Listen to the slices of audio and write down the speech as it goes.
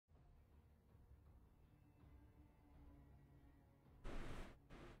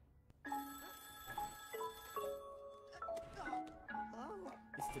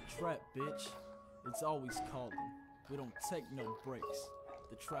trap, bitch. It's always calling. We don't take no breaks.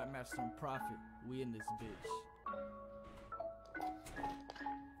 The trap master on profit. We in this bitch.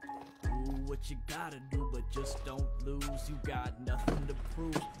 Do what you gotta do, but just don't lose. You got nothing to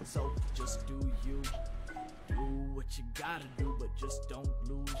prove, so just do you. Do what you gotta do, but just don't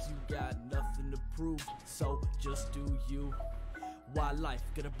lose. You got nothing to prove, so just do you. Why life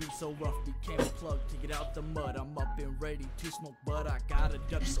gotta be so rough? Became a plug to get out the mud. I'm up and ready to smoke, but I gotta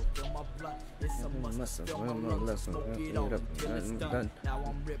duck. So fill my blood, it's a must. Fill my lungs, smoke it all until it's done. Now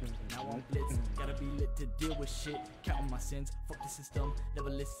I'm ripping, now I'm blitzed. Gotta be lit to deal with shit. Counting my sins, fuck the system. Never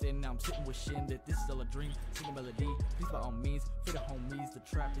listen, now I'm sitting with shin. That this is all a dream. Sing a melody, please by all means. For the homies, the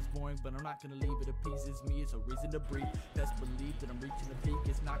trap is boring, but I'm not gonna leave it a piece. It's me, it's a reason to breathe. Best believe that I'm reaching the peak.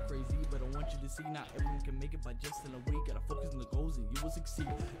 It's not crazy, but I want you to see. Not everyone can make it by just in a week. Gotta focus on the goals. You will succeed.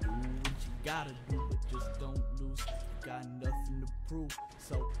 Do what you gotta do, but just don't lose. You got nothing to prove,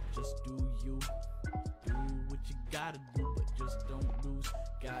 so just do you. Do what you gotta do, but just don't lose.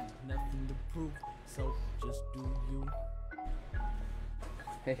 Got nothing to prove, so just do you.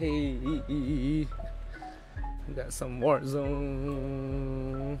 Hey, got some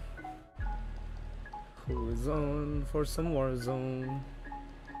Warzone. Who is on for some Warzone?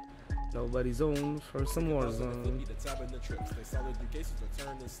 Nobody's on for some Warzone. The tab and the trips. They solid the cases are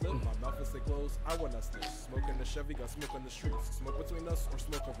turned and slip. My mouth is stay closed. I want us snitch. Smoke in the Chevy, got smoke on the streets. Smoke between us or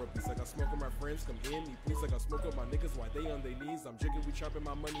smoke over beats. I got smoke with my friends, come in me please. I got smoke with my niggas while they on their knees. I'm jigging, we trapping,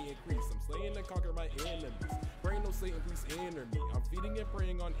 my money increase. I'm slaying and conquer my enemies. Praying no Satan, please enter me. I'm feeding and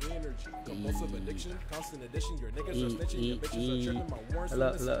praying on energy. Compulsive addiction, constant addition. Your niggas are snitching, your bitches are tripping. My warrants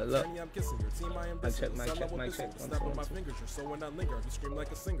are missing. Attorney, I'm kissing. Your team, I am dissing. My check. Snap on my fingers, you're so when I linger. You scream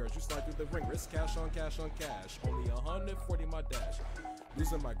like a singer, you slide through the ring. Risk cash on cash on cash. Only 140 my dash.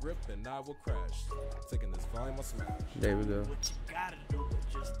 Losing my grip and I will crash. Taking this volume, I'll smash. There we go. What you gotta do, but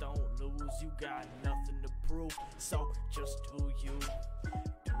just don't lose. You got nothing to prove, so just do you.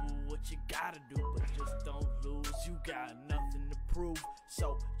 Do what you gotta do, but just don't lose. You got nothing to prove,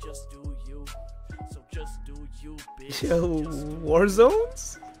 so just do you. So just do you, bitch. Yo,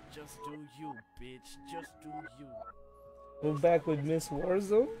 Warzones? Just do you, bitch. Just do you. We're back with Miss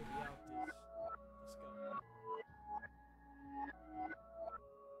Warzone.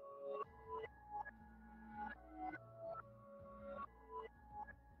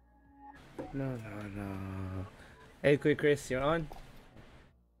 No. Hey, quick, Chris, you're on?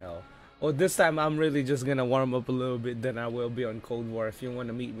 No. Oh, this time I'm really just gonna warm up a little bit, then I will be on Cold War. If you want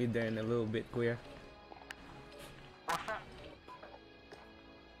to meet me there in a little bit, Queer.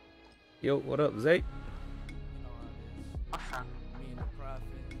 Yo, what up, Zay?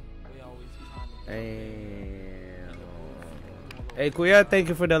 Hey, Queer, thank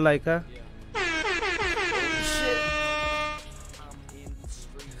you for the like, huh?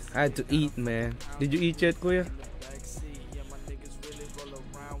 I had to eat, man. Did you eat yet, Queer?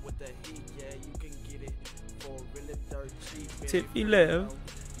 Tip 11.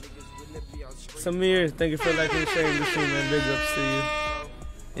 Samir, thank you for liking and sharing the stream, man. Big ups to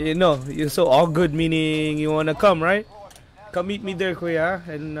you. You know, you're so all good, meaning you wanna come, right? Come meet me there, Queer,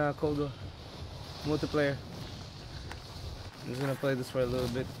 and Cold War multiplayer. I'm just gonna play this for a little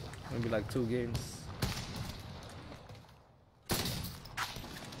bit, maybe like 2 games.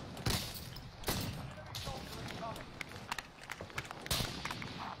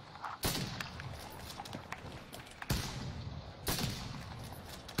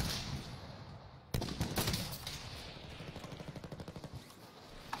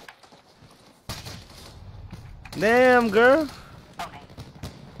 Damn, girl.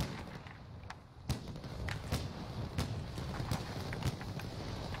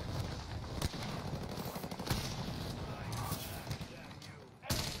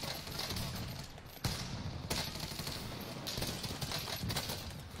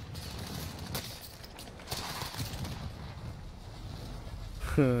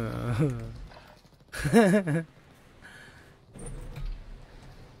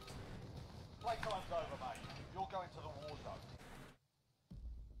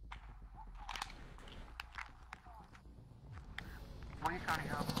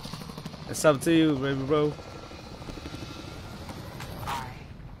 It's up to you, baby bro.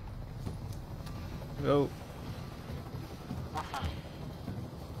 Yo.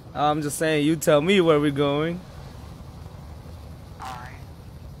 I'm just saying, you tell me where we're going.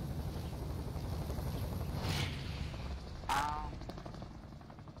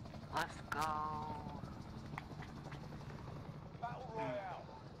 Let's go. Battle Royale.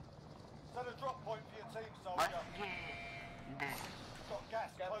 Set a drop point for your team, soldier.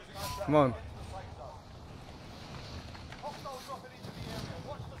 Got gas closing on. Come on. Hostiles dropping into the area.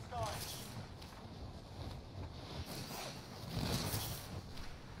 Watch the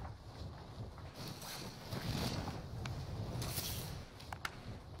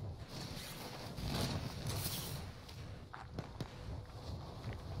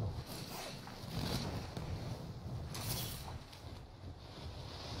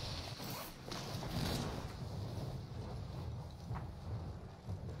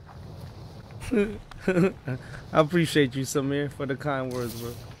I appreciate you, Samir, for the kind words,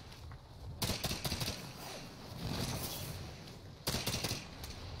 bro.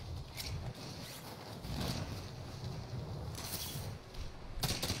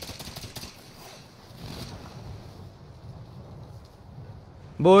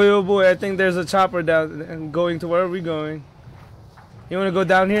 Boy, oh boy, I think there's a chopper down and going to where are we going? You wanna go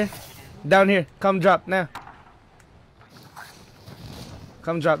down here? Down here. Come drop now.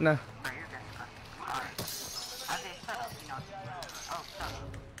 Come drop now.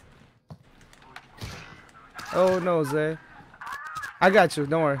 Oh no, Zay. I got you.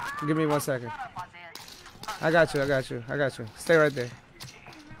 Don't worry. Give me 1 second. I got you. I got you. I got you. Stay right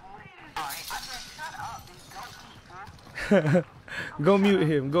there. Go mute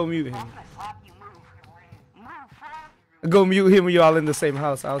him. Go mute him. Go mute him when you all in the same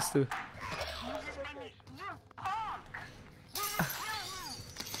house. House too.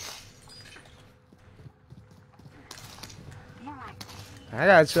 I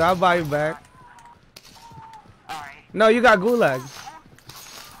got you. I'll buy you back. No, you got gulag.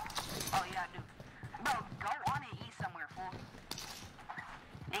 Oh yeah, I do. Bro, go on and eat somewhere, fool.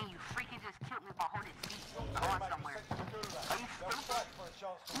 And you freaking just killed me by holding feet. Go on somewhere. Are you stupid?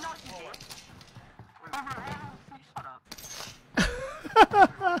 No, you did. Shut up.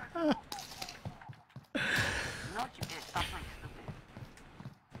 No, you did. Stop playing stupid.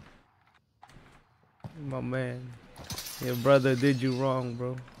 My man. Your brother did you wrong,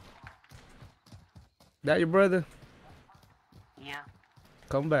 bro. That your brother? Yeah.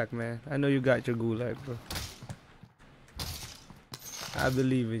 Come back, man. I know you got your gulag, bro. I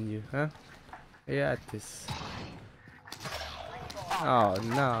believe in you, huh? You got this. Oh,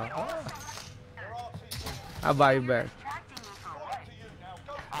 no. I'll buy you back.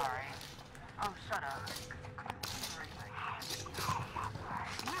 Alright. Oh, shut up.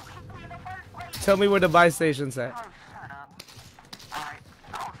 Tell me where the buy station's at. Oh, shut up. Alright.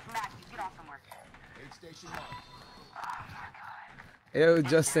 Oh, smack you. Get off somewhere. Yo,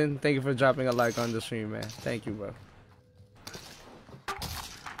 Justin, thank you for dropping a like on the stream, man. Thank you, bro.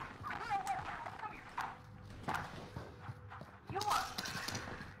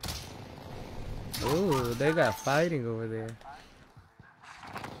 Ooh, they got fighting over there.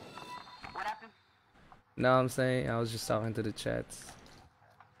 What happened? No, I'm saying I was just talking to the chats.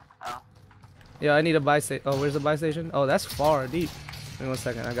 Oh. Yeah, I need a buy station. Oh, where's the buy station? Oh, that's far deep. Wait 1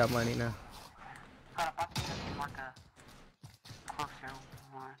 second, I got money now. Hold up, I think I mark a closer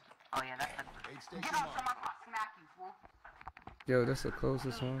one. Oh yeah, that's a... Get off from my car, smack you, fool. Yo, that's the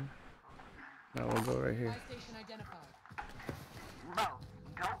closest one. Now we'll go right here. Bro,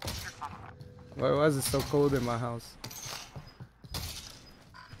 go eat your phone. Why is it so cold in my house?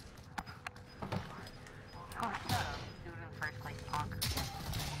 Oh, shut up. Dude in first place punk.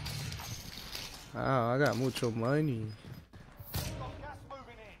 Wow, I got mucho money.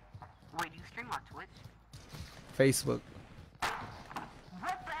 Wait, do you stream on Twitch? Facebook.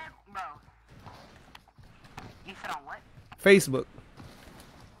 What the heck? Bro. You said on what? Facebook.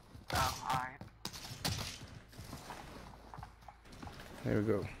 Oh, alright. There we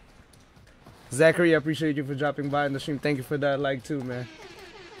go. Zachary, I appreciate you for dropping by in the stream. Thank you for that like too, man.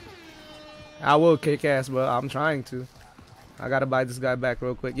 I will kick ass, but I'm trying to. I gotta buy this guy back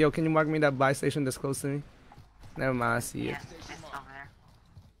real quick. Yo, can you mark me that buy station that's close to me? Never mind, I see it. Yeah, it's over there.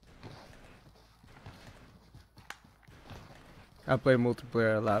 I play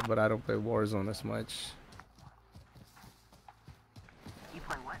multiplayer a lot, but I don't play Warzone as much. You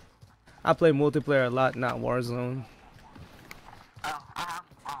play what? I play multiplayer a lot, not Warzone. Oh, I have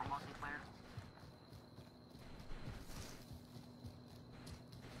multiplayer.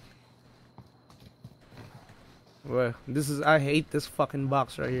 Well, I hate this fucking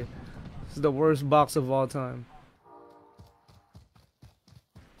box right here. This is the worst box of all time.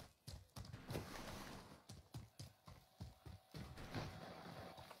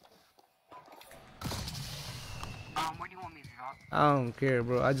 Where do you want me to drop? I don't care,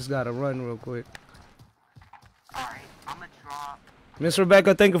 bro. I just gotta run real quick. Alright, I'm gonna drop. Miss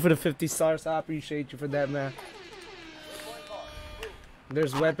Rebecca, thank you for the 50 stars. I appreciate you for that, man.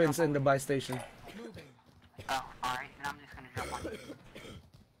 There's weapons in the buy station. Oh, alright, and I'm just gonna drop on you.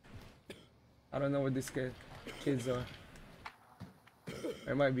 I don't know where these kids are.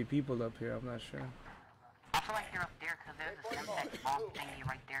 There might be people up here, I'm not sure. I feel like you're up there because there's a Semtex bomb thingy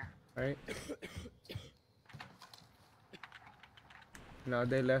right there. Right? No,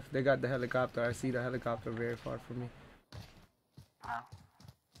 they left. They got the helicopter. I see the helicopter very far from me. Oh.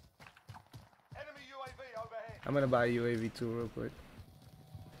 Enemy UAV overhead. I'm gonna buy a UAV too real quick.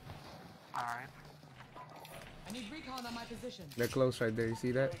 Alright. I need recon on my position. They're close right there. You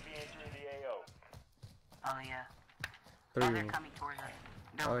see that? UAV entering the AO. Oh yeah. Three Oh, of they're them. coming towards us.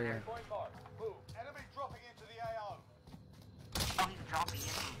 They're Oh over yeah. there. Point mark. Move. Enemy dropping into the AO. Oh, he's dropping in.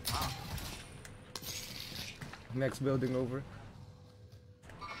 Oh. Next building over.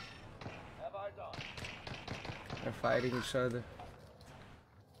 Have I done? They're fighting each other.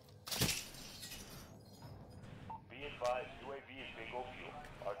 Be advised, UAV is bingo fuel.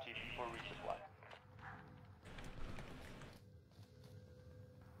 RTB for resupply.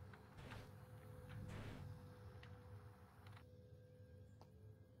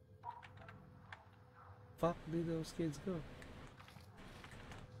 Fuck did those kids go? Are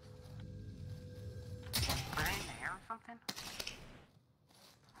they in the air or something?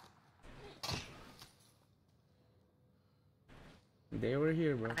 They were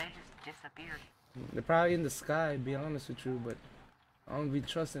here, bro. Or they just disappeared? They're probably in the sky, be honest with you, but I don't be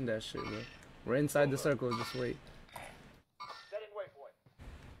trusting that shit, bro. We're inside the circle, just wait. Setting waypoint.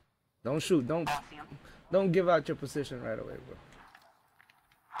 Don't shoot, Oh, see him? don't give out your position right away, bro.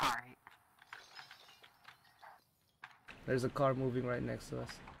 Alright. There's a car moving right next to us.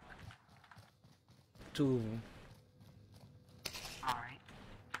 Two of them. Alright.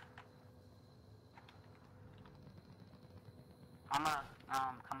 I'm gonna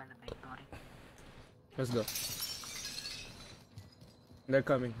come in the big building. Let's go. They're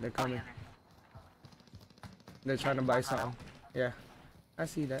coming, they're Oh, coming. yeah, They're trying to buy something. Yeah, I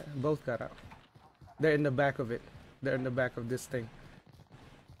see that. Both got out. They're in the back of it. They're in the back of this thing.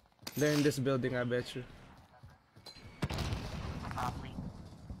 They're in this building, I bet you. probably.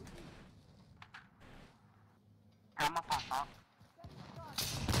 I'm up on top.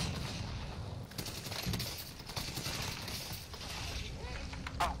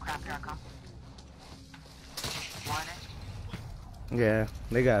 Oh crap, here I come. What? Yeah,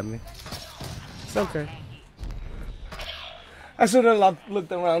 they got me. It's okay. Dang, I should have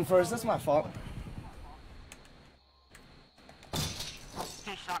looked around first. That's my fault. he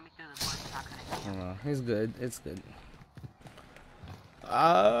shot me through the bush. I couldn't see him. It's good. It's good.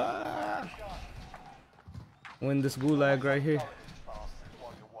 Win this gulag right here. While you're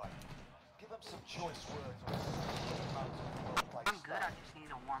away. Give them some choice words on I'm good, I just need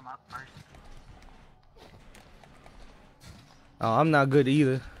to warm up first. Oh, I'm not good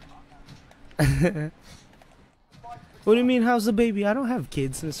either. What do you mean, how's the baby? I don't have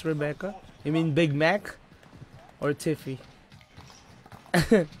kids, Miss Rebecca. You mean Big Mac? Or Tiffy?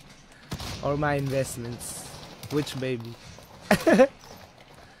 Or my investments? Which baby? Listen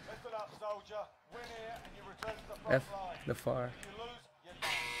up, soldier. Win here and you return to the front F line. the far. If you lose, you're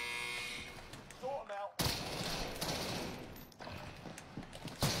done. Sort them out.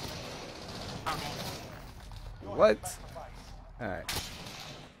 Okay. What? Alright.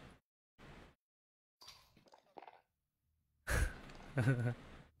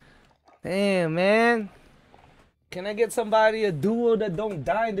 Damn, man. Can I get somebody a duo that don't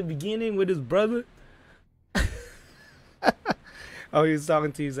die in the beginning with his brother? Oh, he was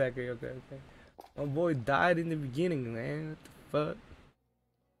talking to you, Zachary. Okay, okay. My boy died in the beginning, man. What the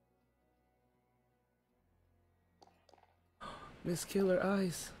fuck? Miss Killer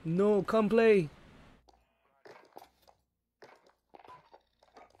Eyes. No, come play.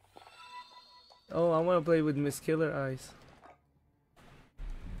 Oh, I want to play with Miss Killer Eyes.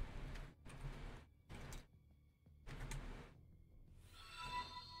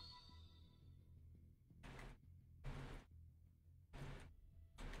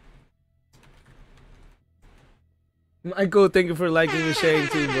 Michael, thank you for liking and sharing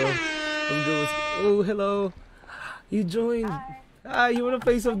too, bro. I'm good. Oh, hello. You joined. Ah, you want to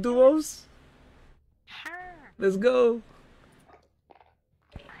play some duos? Sure. Let's go.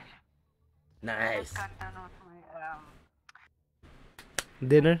 I Nice. just got done with my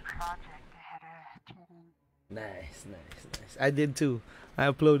Dinner? project I had to turn in. Nice, nice, nice. I did too. I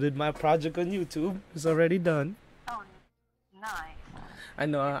uploaded my project on YouTube. It's already done. Oh, nice. I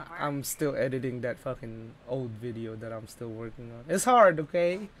know I'm still editing that fucking old video that I'm still working on. It's hard,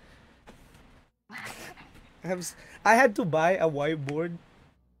 okay? I had to buy a whiteboard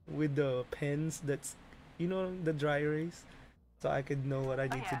with the pens that's, you know, the dry erase, so I could know what I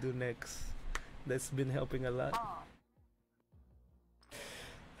need to yeah. do next. That's been helping a lot.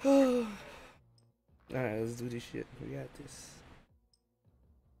 Oh, Alright, let's do this shit. We got this.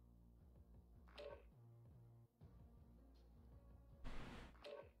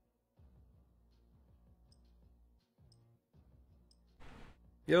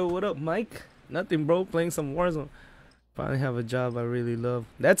 Yo, what up, Mike? Nothing, bro. Playing some Warzone. Finally have a job I really love.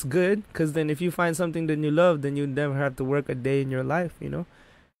 That's good, because then if you find something that you love, then you never have to work a day in your life, you know?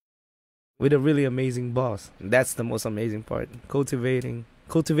 With a really amazing boss. That's the most amazing part. Cultivating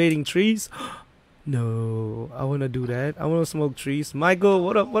trees. No, I wanna do that. I wanna smoke trees. Michael,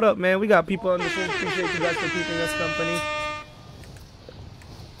 what up? What up, man? We got people on the phone. Appreciate you guys for keeping us company.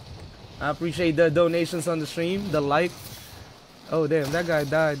 I appreciate the donations on the stream, the like. Oh damn, that guy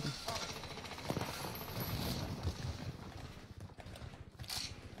died.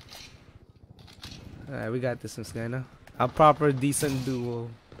 Alright, we got this one, Skyna. A proper decent duo.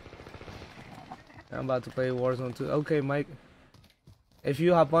 I'm about to play Warzone 2. Okay, Mike. If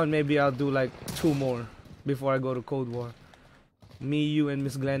you hop on, maybe I'll do like 2 more before I go to Cold War. Me, you, and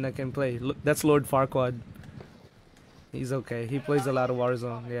Miss Glenna can play. Look, that's Lord Farquaad. He's okay. He plays a lot of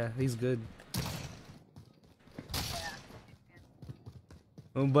Warzone. Yeah, he's good.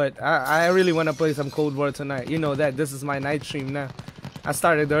 But I really want to play some Cold War tonight. You know that. This is my night stream now. I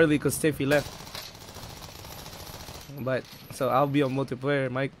started early because Tiffy left. But, so I'll be on multiplayer,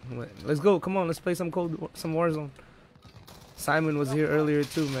 Mike. Let's go. Come on, let's play some Warzone. Simon was here earlier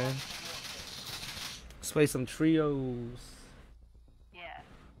too, man. Let's play some trios. Yeah,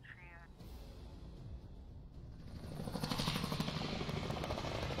 trio.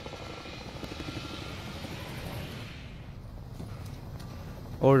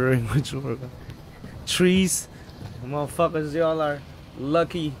 Ordering which one? Trees. Motherfuckers, y'all are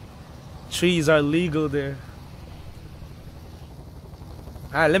lucky. Trees are legal there.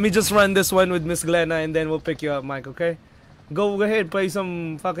 Alright, let me just run this one with Miss Glenna and then we'll pick you up, Mike, okay? Go ahead, play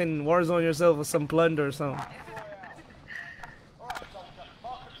some fucking Warzone yourself or some plunder or something.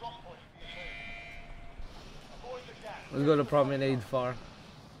 Let's go to Promenade Far.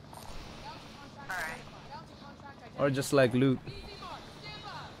 Or just like loot.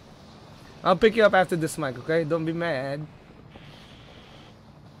 I'll pick you up after this, Mike, okay? Don't be mad.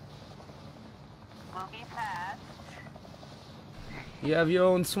 We'll be fast. You have your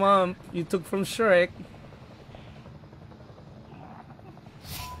own swamp you took from Shrek.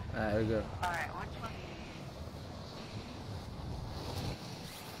 Alright, there we go. Alright, which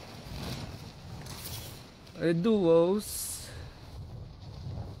one? Duos.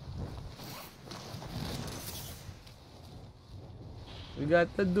 We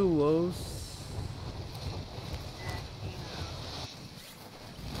got the duos.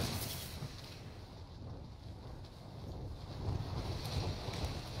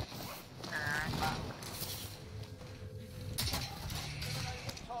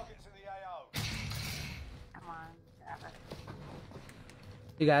 Come on, grab it.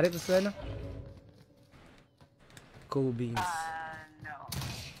 You got it, Susana? Cool beans. No.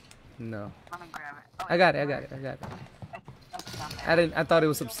 No. Let me grab it. Oh, I got it. I thought it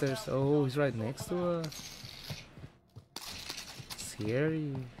was upstairs. Oh, he's right next to us.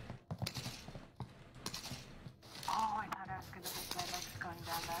 Scary. Oh, I thought I was gonna make my legs going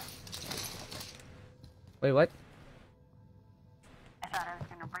down that. Wait, what? I thought I was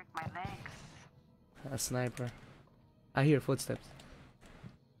gonna break my legs. A sniper. I hear footsteps.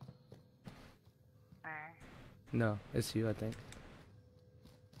 Where? No, it's you, I think.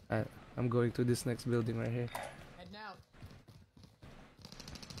 I'm going to this next building right here. Heading out.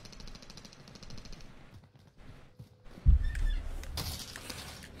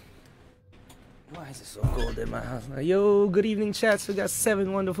 Why is it so cold in my house now? Yo, good evening, chats. We got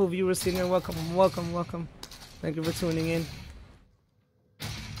 7 wonderful viewers in here. Welcome. Thank you for tuning in.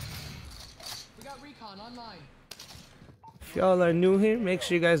 We got recon online. If y'all are new here, make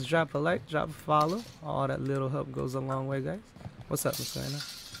sure you guys drop a like, drop a follow. All that little help goes a long way, guys. What's up, Miss Lana? I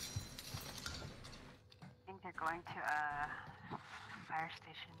think they're going to fire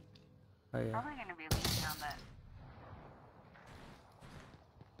station. Oh yeah. Probably gonna be leaving on that.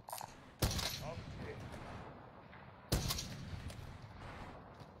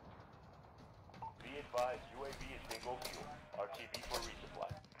 Be advised, UAV is bingo fuel. RTB for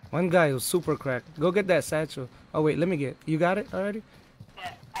resupply. One guy was super cracked. Go get that satchel. Oh wait, let me get. You got it already?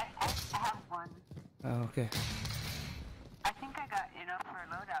 Yeah, I have one. Oh, okay. I think I got enough for a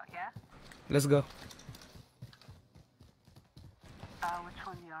loadout, yeah? Let's go. Which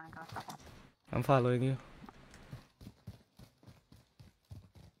one do you wanna go for? I'm following you.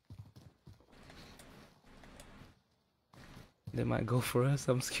 They might go for us.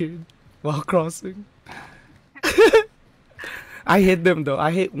 I'm scared. While crossing. I hit them though.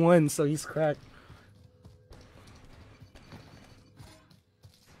 I hit one, so he's cracked.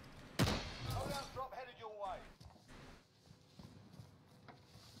 Loadout drop headed your way.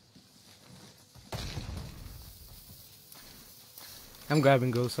 I'm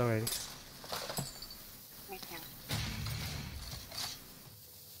grabbing ghosts already. Me too.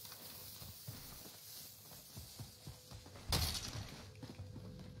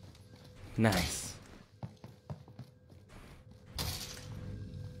 Nice.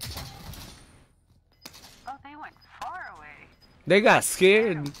 They got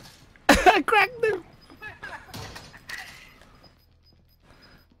scared. I cracked them.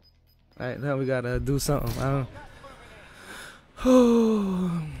 Alright, now we gotta do something. I don't.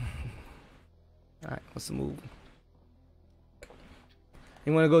 Alright, let's move.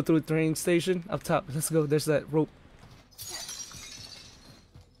 You wanna go through the train station? Up top. Let's go. There's that rope.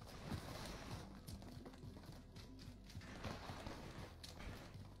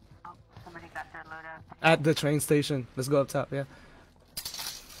 Oh, somebody got their load out. At the train station. Let's go up top, yeah.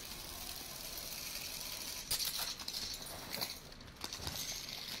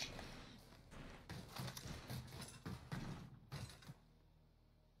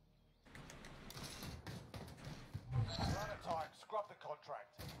 Run at time. Scrub the contract.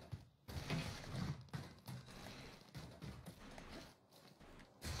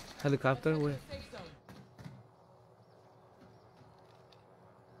 Helicopter? Where? Safe zone.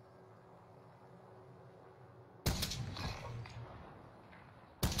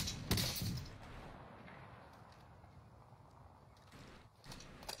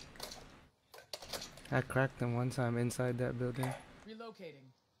 I cracked them one time inside that building.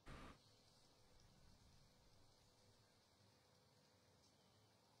 Relocating.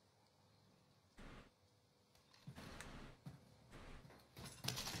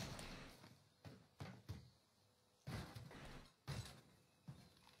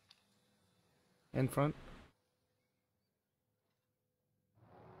 In front.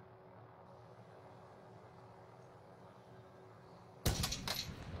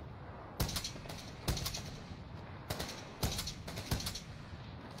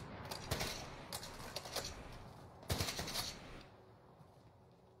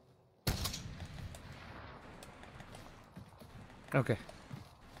 Okay.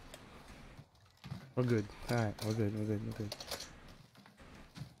 We're good. Alright, we're good, we're good, we're good.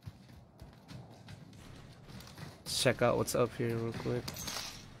 Let's check out what's up here real quick.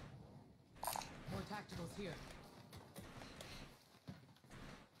 More tacticals here.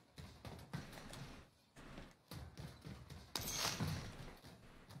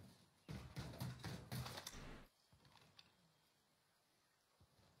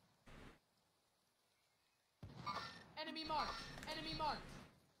 Enemy marked. Enemy marked.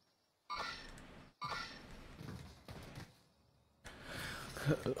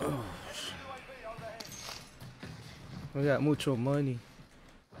 We got mucho money.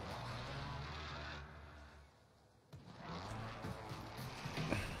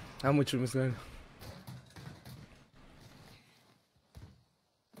 How much room is going?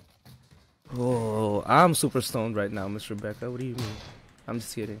 Oh, I'm super stoned right now, Miss Rebecca. What do you mean? I'm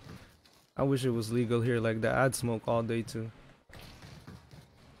just kidding. I wish it was legal here like that. I'd smoke all day too.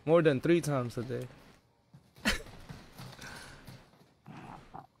 More than 3 times a day.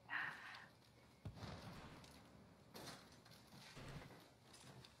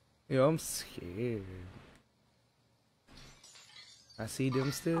 Yo, I'm scared. I see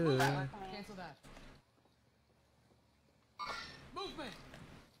them still. Cancel that. Movement.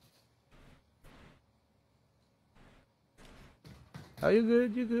 Oh, you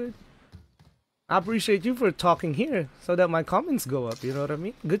good? You good? I appreciate you for talking here so that my comments go up. You know what I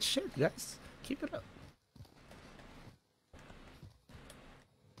mean? Good shit, guys. Keep it up.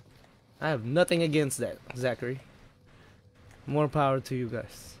 I have nothing against that, Zachary. More power to you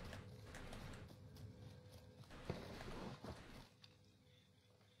guys.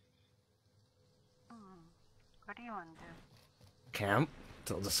 What do you want to do? Camp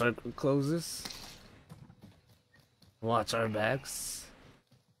till the circle closes. Watch our backs.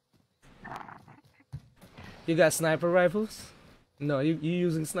 You got sniper rifles? No, you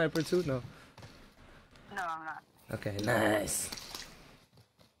using sniper too? No. No, I'm not. Okay, nice.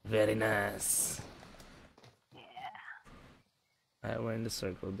 Very nice. Yeah. Alright, we're in the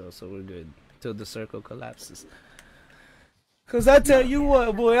circle though, so we're good. Till the circle collapses. Cause I tell you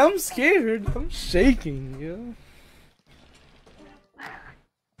what, boy, I'm scared. I'm shaking, yo.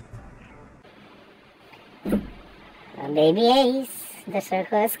 Baby Ace, the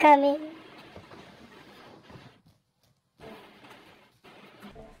circle is coming.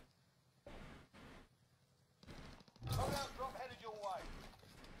 Loadout drop headed your way.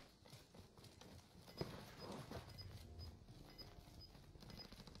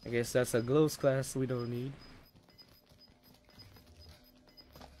 I guess that's a glows class we don't need.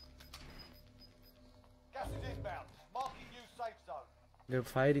 Gas is inbound. Marking new safe zone. They're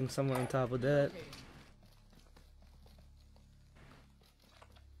fighting somewhere on top of that.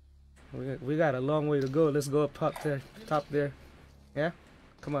 We got a long way to go. Let's go up top there. Top there. Yeah?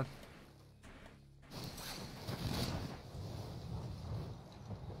 Come on.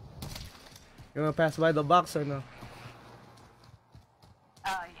 You wanna pass by the box or no?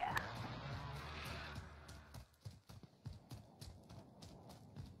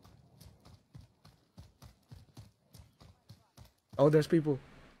 Oh, there's people.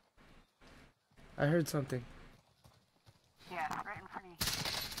 I heard something. Yeah, right in front of you.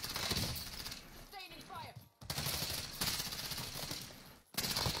 Sustaining fire. Is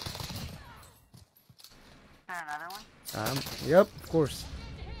there another one? Yep, of course.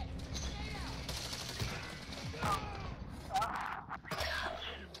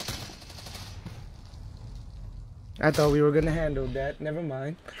 I thought we were gonna handle that. Never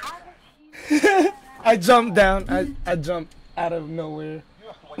mind. I jumped down. I jumped out of nowhere.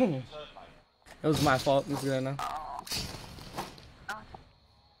 It was my fault, Miss Glenna.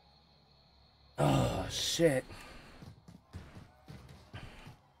 Oh shit.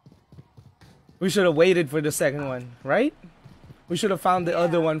 We should have waited for the second one, right? We should have found the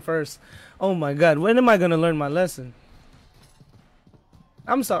other one first. Oh my god, when am I gonna learn my lesson?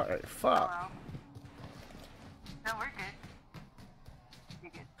 I'm sorry. Fuck. Hello. No, we're good.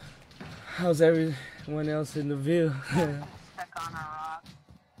 You're good. How's everyone else in the view? Stuck on a rock.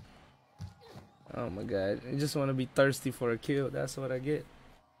 Oh my god. I just want to be thirsty for a kill. That's what I get.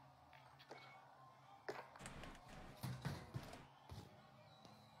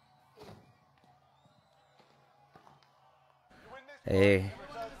 Hey.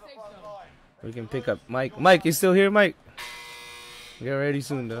 We can pick up Mike. Mike, you still here, Mike? Get ready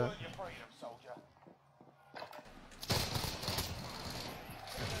soon, dog.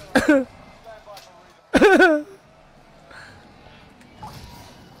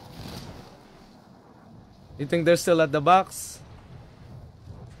 You think they're still at the box?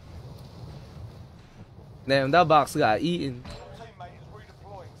 Damn, that box got eaten. Is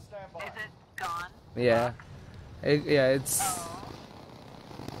it gone? Yeah. Yeah, it's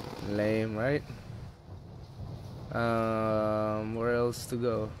lame, right? Where else to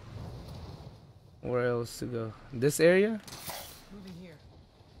go? Where else to go? This area? Moving here.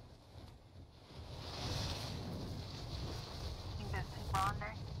 Think there's people on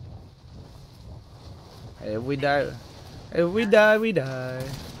there? If we die, we die.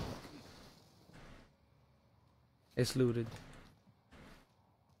 It's looted.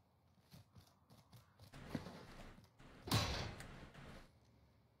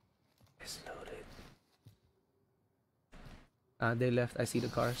 It's loaded. They left. I see the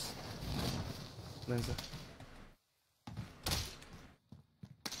cars. Lenza.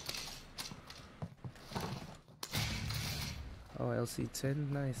 Oh, LC10,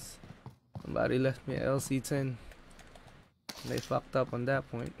 nice. Somebody left me an LC10. They fucked up on that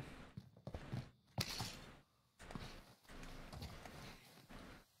point.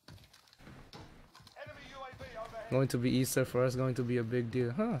 Going to be Easter for us, going to be a big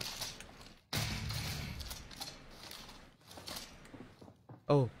deal, huh?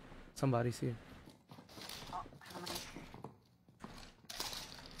 Oh, somebody's here. Oh, somebody's here.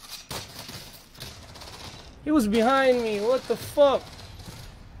 He was behind me, what the fuck?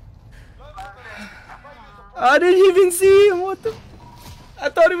 I didn't even see him, what the... I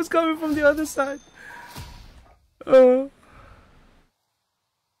thought he was coming from the other side.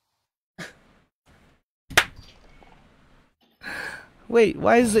 Wait,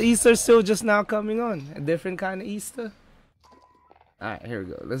 why is the Easter still just now coming on? A different kind of Easter? Alright, here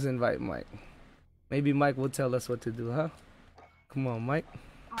we go. Let's invite Mike. Maybe Mike will tell us what to do, huh? Come on, Mike.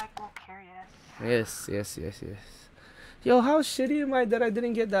 Mike will carry us. Yes. Yo, how shitty am I that I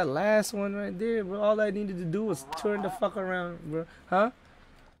didn't get that last one right there, bro? All I needed to do was turn the fuck around, bro. Huh?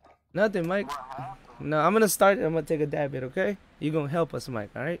 Nothing, Mike. No, I'm gonna start. I'm gonna take a dab at it, okay? You gonna help us,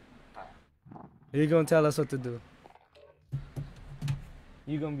 Mike, alright? You're gonna tell us what to do.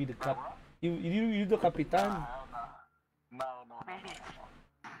 You gonna be the cap. You the capitan. Maybe.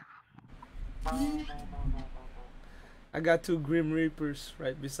 I got two Grim Reapers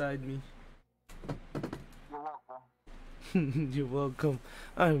right beside me. You're welcome.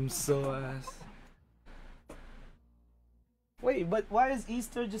 I'm so ass. Wait, but why is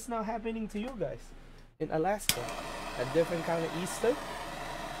Easter just now happening to you guys in Alaska? A different kind of Easter?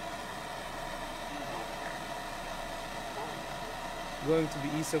 Going to be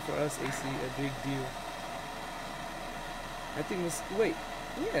Easter for us, AC, a big deal. I think it's, wait,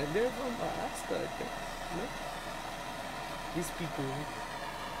 yeah, they're from Alaska, I think. No? These people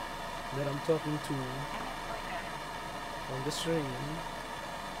that I'm talking to on the stream,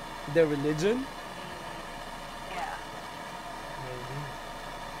 their religion? Yeah. Maybe.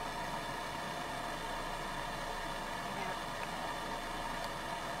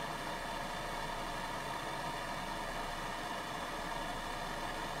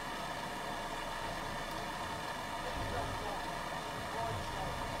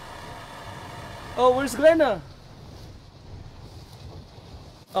 Oh, where's Glenna?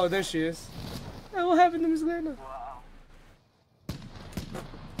 Oh, there she is. Hey, what happened to Miss Glenna?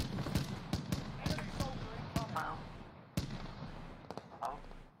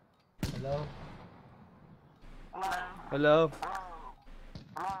 Hello?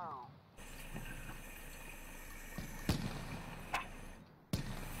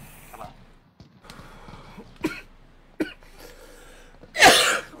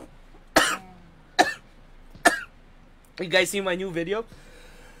 You guys see my new video?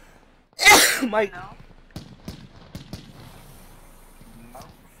 Mike.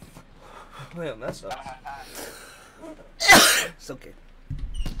 Well, that's up. It's okay.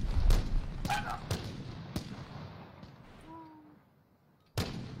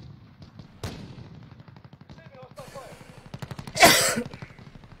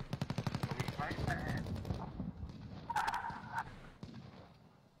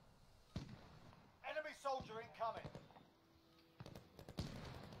 Enemy soldier incoming.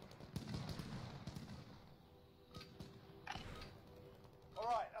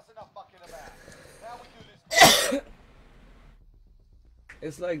 Alright, that's enough mucking about. Now we do this.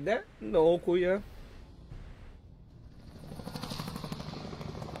 It's like that? No, kuya.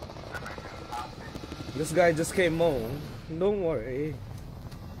 This guy just came home. Don't worry.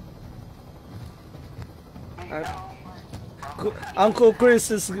 Uncle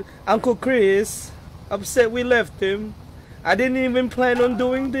Chris upset we left him. I didn't even plan on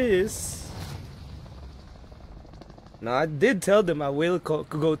doing this. No, I did tell them I will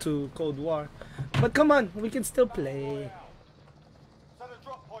go to Cold War. But come on, we can still play. Set a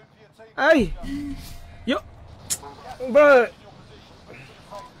drop point for your team. Hey! Yo! Bro!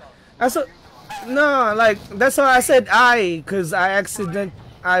 That's what... No, like, that's why I said cause I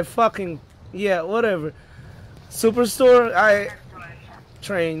fucking... Yeah, whatever. Superstore,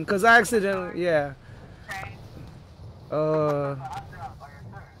 train, cause I accidentally... Yeah. No,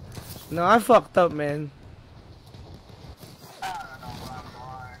 I fucked up, man.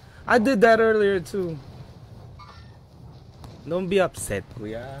 I did that earlier, too. Don't be upset,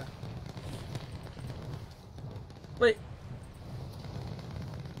 kuya. Wait.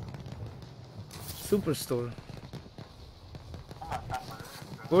 Superstore.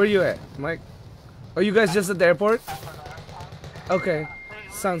 Where are you at, Mike? Are you guys just at the airport? Okay.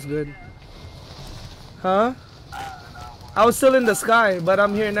 Sounds good. Huh? I was still in the sky, but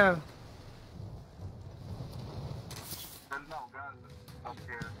I'm here now.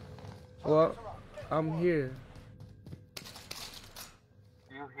 Well, I'm here.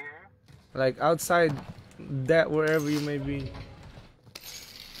 You here? Like outside that, wherever you may be.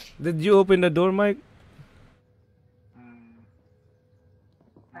 Did you open the door, Mike?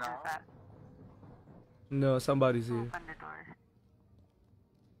 No. No, somebody's here. Open the door.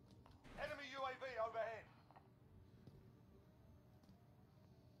 Enemy UAV overhead.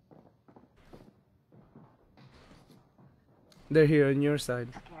 They're here on your side.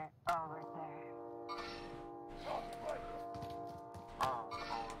 Okay. Oh, right there. Oh,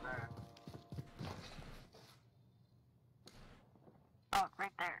 over there. Oh,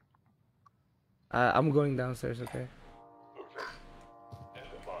 right there. I'm going downstairs, okay?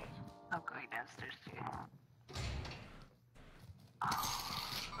 I'm going downstairs too. So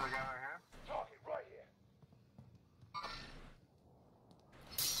we got right here? Target right here.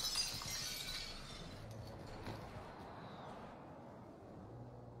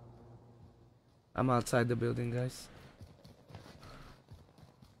 I'm outside the building, guys.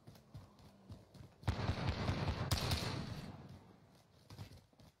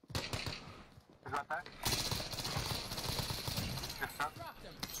 Is that there? Just up?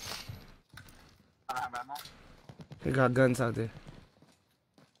 I don't have ammo. We got guns out there.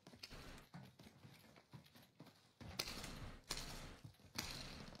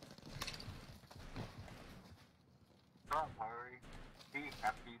 Don't worry. Be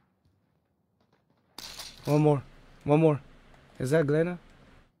happy. One more. One more. Is that Glenna?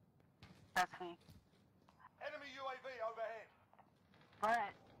 That's me. Enemy UAV overhead.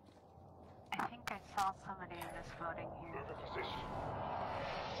 But I think I saw somebody in this building here.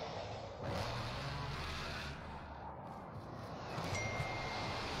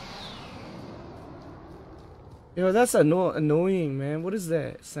 Yo, that's annoying, man. What is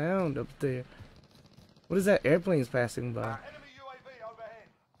that sound up there? What is that? Airplanes passing by. Enemy UAV overhead.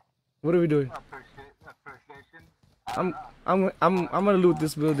 What are we doing? Appreciation. I'm gonna loot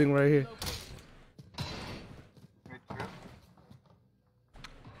this building right here. Me too.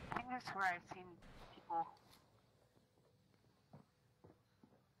 I think that's where I've seen people.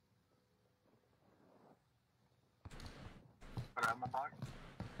 But ammo box?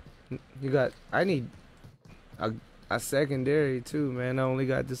 You got. I need a secondary too, man. I only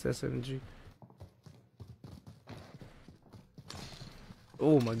got this SMG.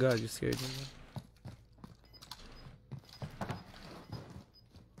 Oh my god, you scared me. Man.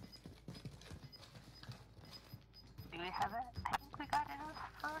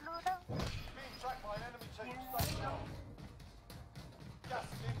 Gas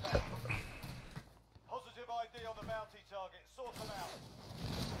is inbound. Positive ID on the bounty target. Sort them out.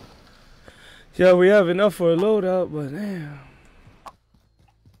 Yeah, we have enough for a loadout, but damn.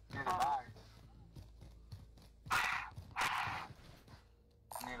 Need a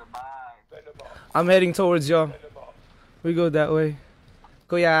buy. Need a buy. I'm heading towards y'all. We go that way.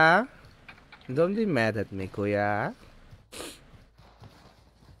 Kuya, don't be mad at me, Kuya.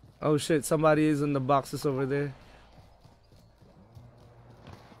 Oh shit, somebody is in the boxes over there.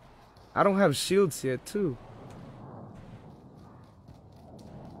 I don't have shields yet, too.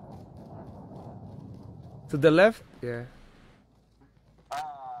 To the left? Yeah.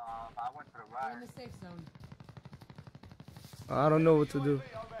 I went to the We're right. in the safe zone. I don't know what to do.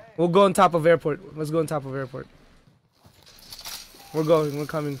 We'll go on top of airport. Let's go on top of airport. We're going. We're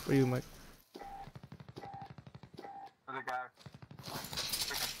coming for you, Mike. There's a guy.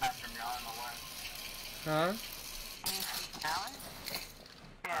 Freaking snatching me on the way. Huh? Tower?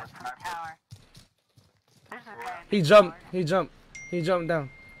 Yeah, from the tower. There's a guy in He the jumped. tower. He jumped. He jumped down.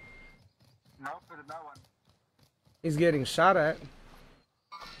 Nope, there's no one. He's getting shot at. Yep,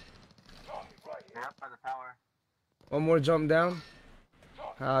 by the tower. One more jump down.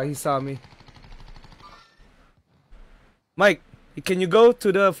 He saw me. Mike, can you go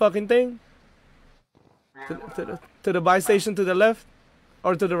to the fucking thing? Yeah, To the buy station to the left?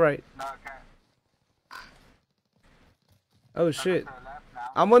 Or to the right? no, okay. Oh shit. To the left now.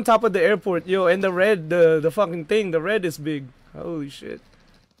 I'm on top of the airport, yo, and the red, the fucking thing, the red is big. Holy shit.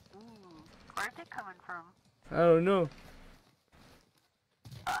 Ooh, where's it coming from? I don't know.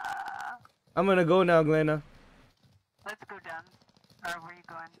 I'm gonna go now, Glenna. Let's go down. Or where you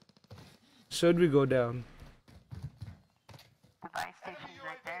going? Should we go down? The buy station's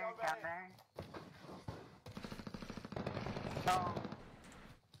right there, down there. Oh.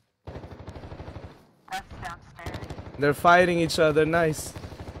 That's downstairs. They're fighting each other, nice.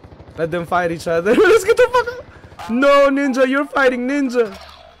 Let them fight each other. Let's get the fuck out. No, Ninja, you're fighting Ninja.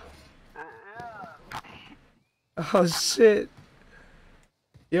 Oh shit.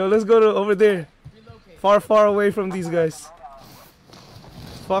 Yo, let's go to over there. Relocate. Far, far away from these guys.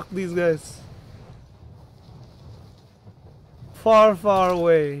 Fuck these guys. Far, far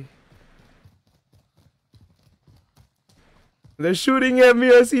away. They're shooting at me.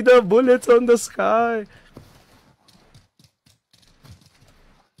 I see the bullets on the sky.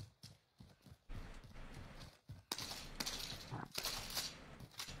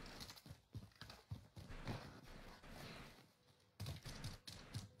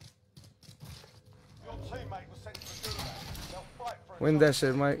 Your teammate was sent to the gulag. They'll fight for a Win that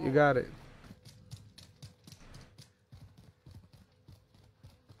shit, Mike. You got it.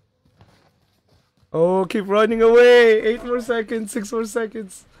 Oh, keep running away. 8 more seconds. 6 more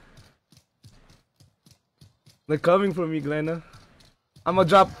seconds. They're coming for me, Glenna. I'ma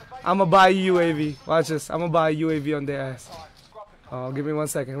buy a UAV. Watch this. I'ma buy a UAV on their ass. Oh, give me 1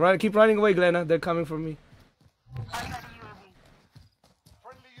 second. Keep running away, Glenna. They're coming for me. I got a UAV.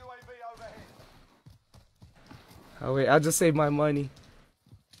 friendly UAV overhead. Oh, wait. I'll just save my money.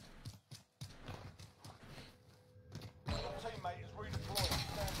 Your teammate is redeployed.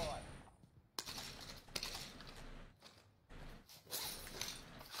 Stand by.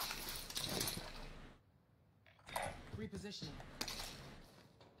 Repositioning.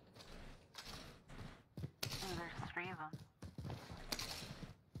 Ooh, there's 3 of them.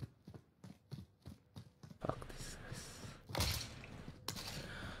 Fuck these guys.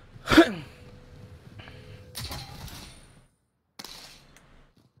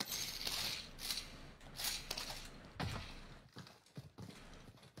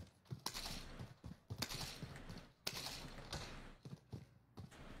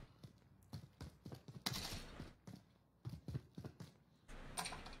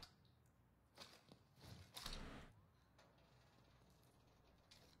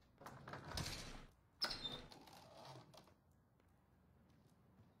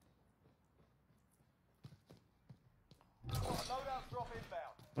 Loadout drop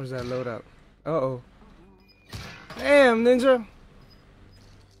inbound. Where's that loadout? Uh-oh. Damn, Ninja.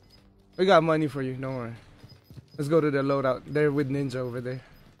 We got money for you. Don't worry. Let's go to the loadout. They're with Ninja over there.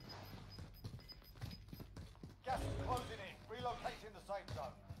 Gas is closing in. Relocating the safe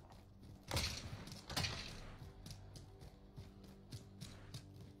zone.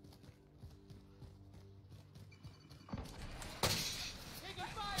 Taking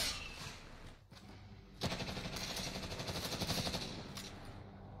fire!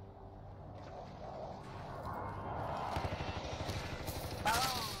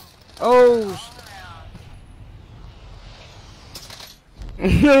 Oh!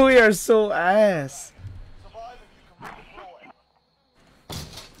 We are so ass. Survive if you can redeploy.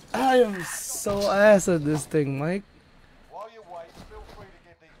 I am so ass at this thing, Mike. While you wait, feel free to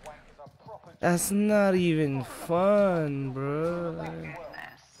give these wankers a proper That's not even fun, bro. Goodness.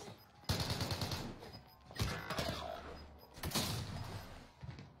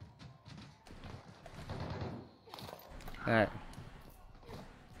 Alright.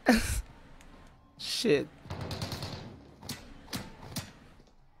 Shit.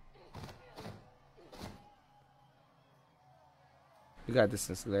 You got this,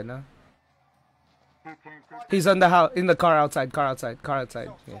 Glenna. He's on the house, in the car outside, car outside. Yeah.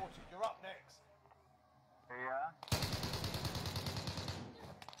 sorted. You're up next.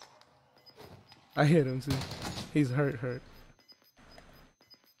 Yeah. I hit him too. He's hurt.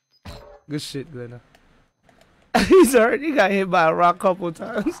 Good shit, Glenna. He's hurt. He got hit by a rock couple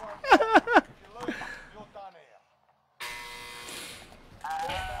times. If you lose, you're done here.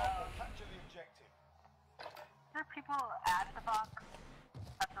 Capture the objective. There are people at the box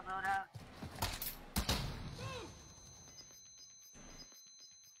at the loadout.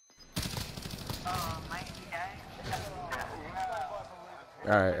 Oh, might you guys?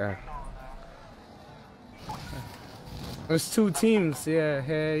 Alright. There's two teams. Yeah,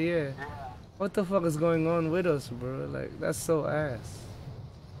 hell yeah. What the fuck is going on with us, bro? Like, that's so ass.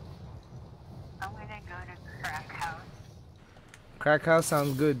 I'm gonna go to Crack House. Crack house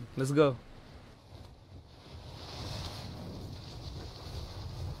sounds good. Let's go.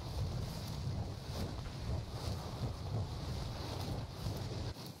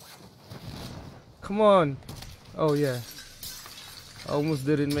 Come on. Oh yeah. Almost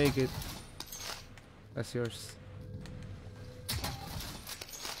didn't make it. That's yours.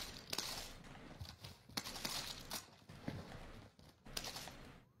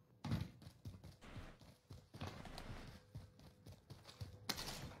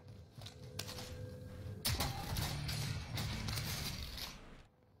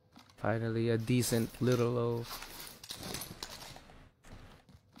 Finally a decent little low.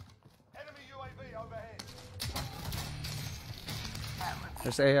 Enemy UAV overhead.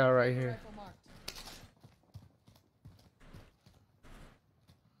 There's AR right here. Rifle marked.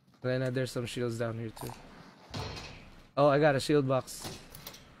 Lena, there's some shields down here too. Oh, I got a shield box.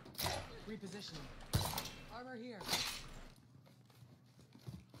 Repositioning. Armor here.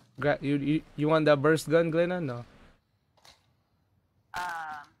 You want that burst gun, Glenna? No.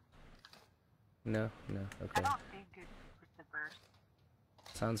 No. I Okay. don't think it's with the burst.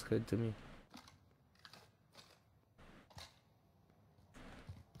 Sounds good to me.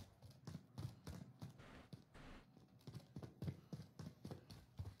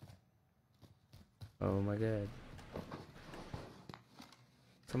 Oh my god.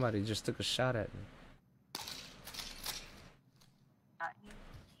 Somebody just took a shot at me. Not you.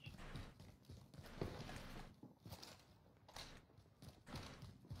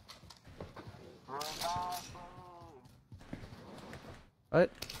 What?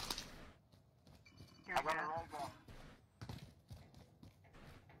 Here we go.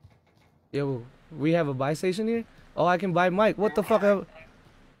 Yo, we have a buy station here? Oh, I can buy Mike. What the fuck?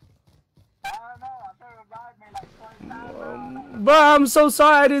 Bro, I'm so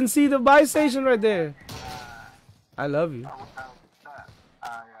sorry I didn't see the buy station right there. I love you. Yeah,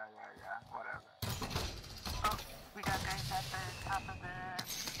 whatever. Oh, we got guys at the top of the...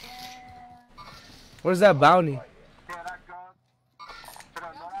 Yeah. Where's that bounty? Yeah, that goes. Should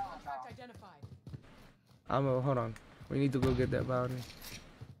I go Bounty down or contract no? identified. Hold on. We need to go get that bounty.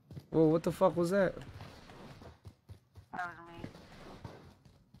 Whoa, what the fuck was that? That was me.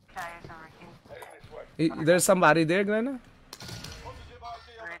 Guys over here. There's somebody there, Glenna? Positive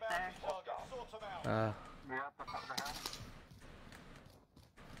ID on Right the bounty target. Sort them out. Ah. Yeah, the fuck the hell?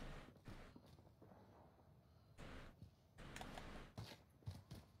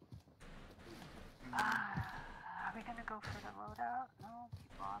 Are we gonna go for the loadout? No,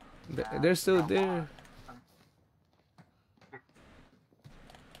 keep on. They're still there.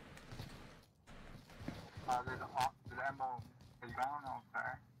 There's ammo. Is gone on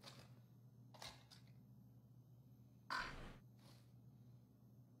fire.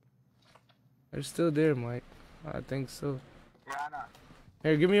 They're still there, Mike. I think so. Yeah, I know.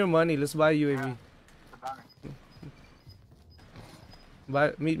 Here, give me your money. Let's buy UAV. The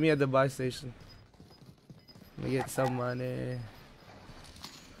bounty. Meet me at the buy station. Let me get some money.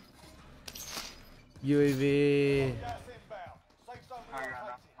 UAV. Gas inbound. Safe zone Oh, yeah,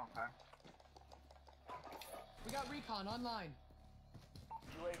 relocated. okay. We got recon online.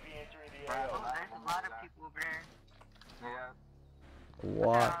 UAV entering the Oh, AO. there's a lot of people over there. Yeah.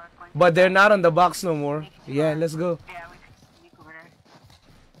 What? But they're not on the box no more. Yeah, let's go. Yeah, we can sneak over there.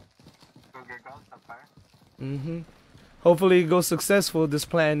 Go get guns up fire. Mm-hmm. Hopefully it goes successful, this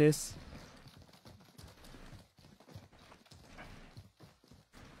plan is.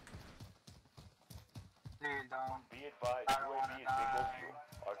 Please don't. Be advised, I don't wanna UAV is bingo die. fuel.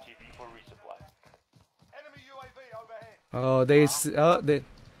 RTV for resupply. Enemy UAV overhead.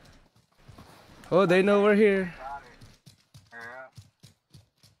 Oh, they know we're here. Got it. Yeah.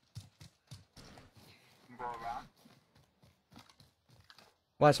 Go around.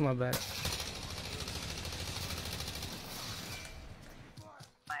 Watch my back.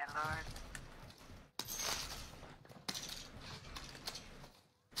 My lord.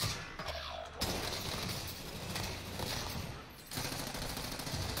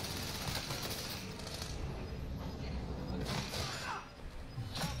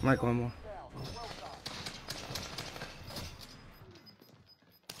 Mike, one more.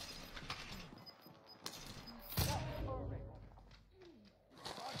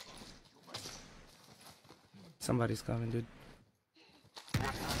 Somebody's coming, dude.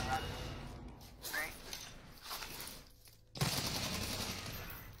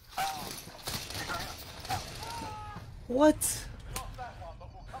 What?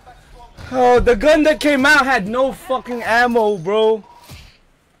 Oh, the gun that came out had no fucking ammo, bro.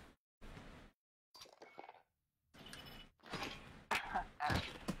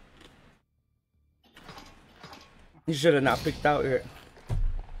 You should have not picked out here.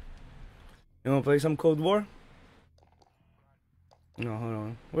 You wanna play some Cold War? No, hold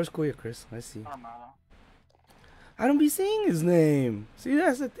on. Where's Kuya Chris? Let's see. I don't be seeing his name. See,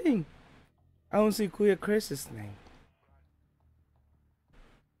 that's the thing. I don't see Kuya Chris's name.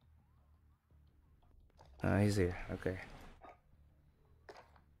 Ah, he's here. Okay.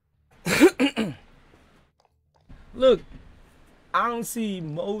 Look, I don't see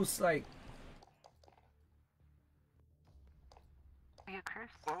most like. You curse?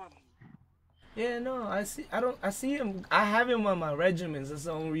 Yeah, no, I see. I see him. I have him on my regiments. That's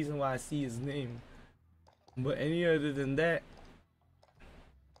the only reason why I see his name. But any other than that,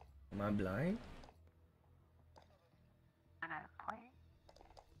 am I blind? Gonna play?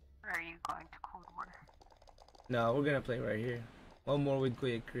 Or are you going to Cold War? No, we're gonna play right here. One more with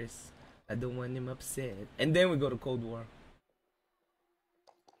Kuya Chris. I don't want him upset. And then we go to Cold War.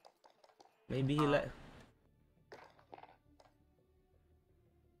 Maybe he like.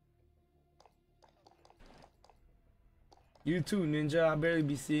 You too, Ninja. I barely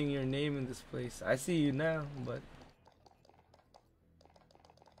be seeing your name in this place. I see you now, but.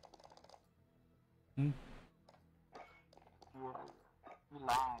 You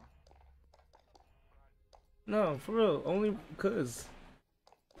lying. No, for real. Only because.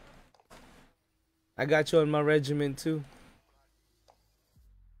 I got you on my regiment too.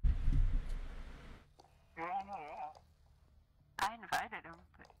 Yeah. I invited him,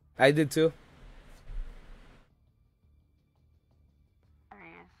 but I did too.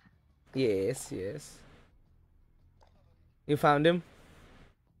 there he is. Yes, yes. You found him?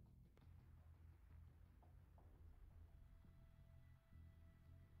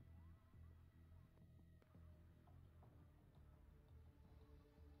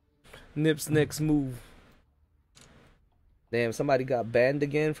 Nip's next move. Damn, somebody got banned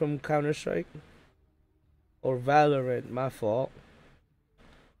again from Counter-Strike? Or Valorant, my fault.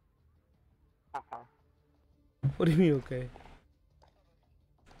 Okay. What do you mean, okay?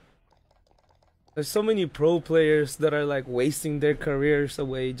 There's so many pro players that are like wasting their careers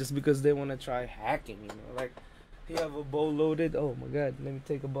away just because they want to try hacking, you know? Like, you have a bow loaded. Oh my god, let me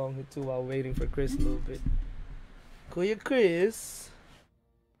take a bong hit too while waiting for Chris a little bit. Kuya Chris.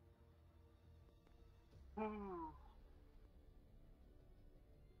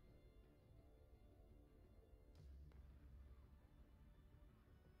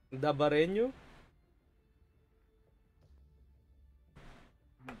 Dabareño?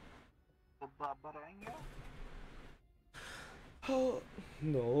 The Barbareño? Oh,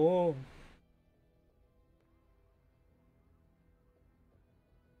 no.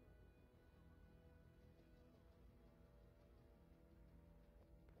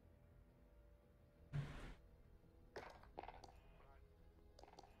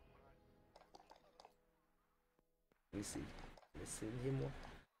 Let me see. Let's send him one.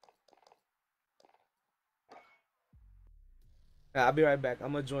 I'll be right back.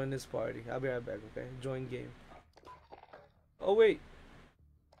 I'm gonna join this party. I'll be right back, okay? Join game. Oh, wait.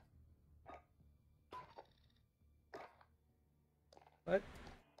 What?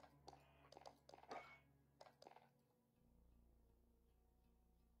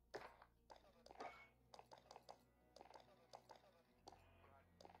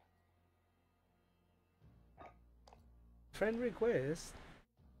 Friend request?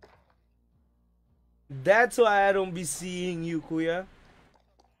 That's why I don't be seeing you, Kuya.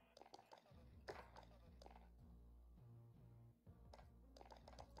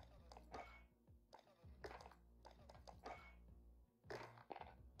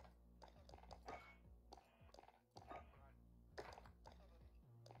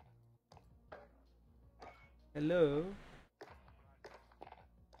 Hello.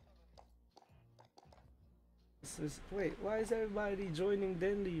 Wait, why is everybody joining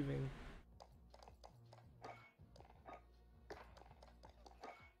then leaving?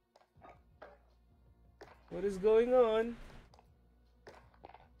 What is going on?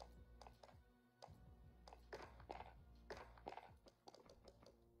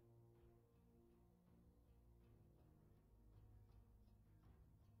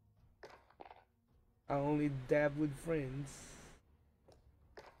 I only dab with friends.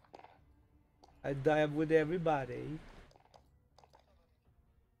 I dab with everybody.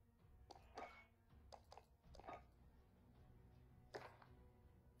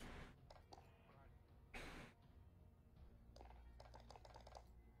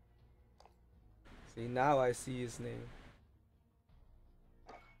 See, now I see his name.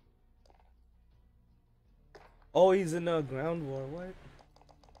 Oh, he's in a ground war. What?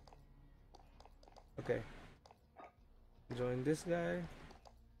 Okay. Join this guy.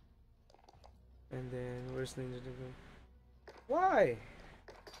 And then where's Ninja Dragon? Why?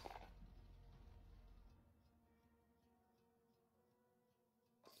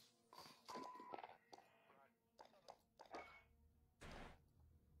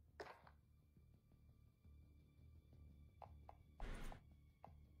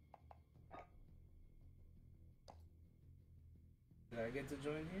 Did I get to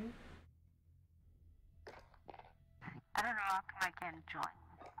join here? I don't know how come I can't join.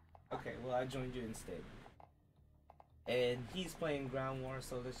 Okay, well I joined you instead. And he's playing Ground War,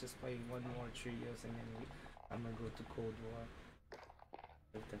 so let's just play one more trios and then I'm gonna go to Cold War.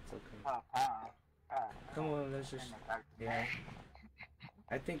 If that's okay. Come on, let's just... Yeah.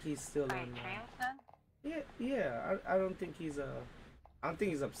 I think he's still Wait, on... Jameson? Yeah, I don't think he's I don't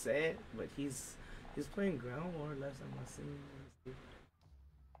think he's upset, but he's playing Ground War last time I seen him.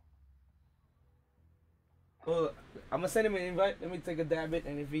 Well, I'm gonna send him an invite. Let me take a dab it,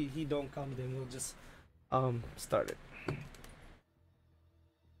 and if he don't come, then we'll just start it.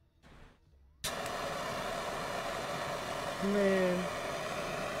 Man,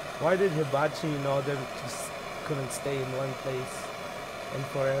 why did Hibachi and all them just couldn't stay in one place and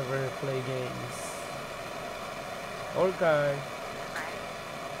forever play games? Okay.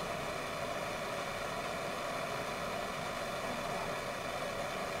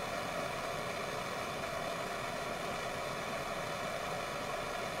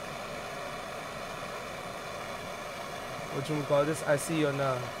 What you call this? I see on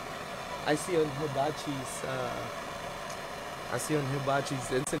Hibachi's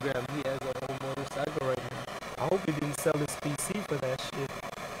Instagram he has a whole motorcycle right now. I hope he didn't sell his PC for that shit.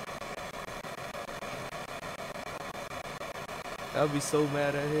 I'll be so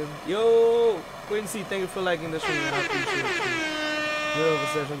mad at him. Yo, Quincy, thank you for liking the stream. I appreciate you. Middle of a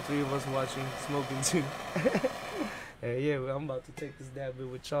session, 3 of us watching, smoking too. Hey, yeah, well, I'm about to take this dab bit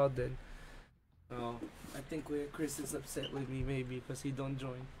with y'all then. Oh, I think Chris is upset with me maybe because he don't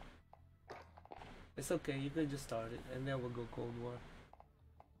join. It's okay, you could just start it and then we'll go Cold War.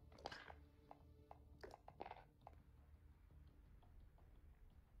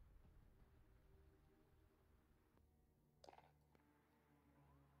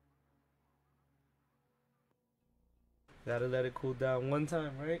 Gotta let it cool down one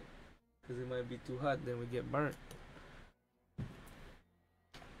time, right? Because it might be too hot, then we get burnt.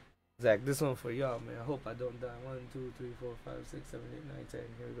 Zach, this one for y'all, man. I hope I don't die. 1, 2, 3, 4, 5, 6, 7, 8, 9, 10.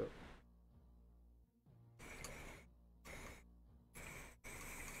 Here we go.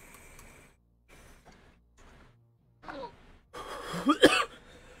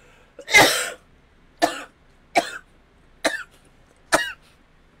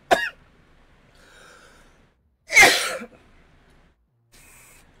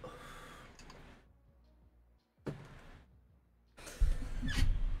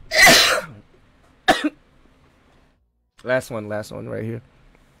 Last one right here.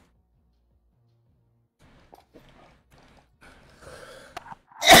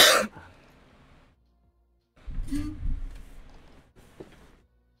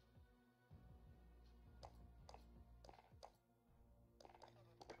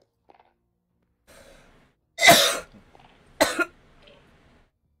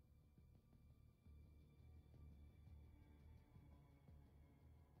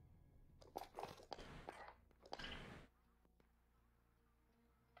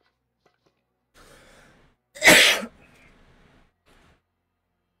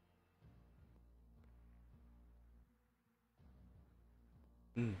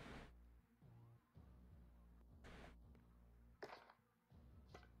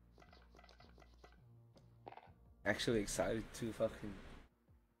 Actually excited to fucking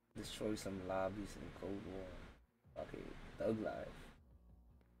destroy some lobbies in Cold War. Fucking Thug Life.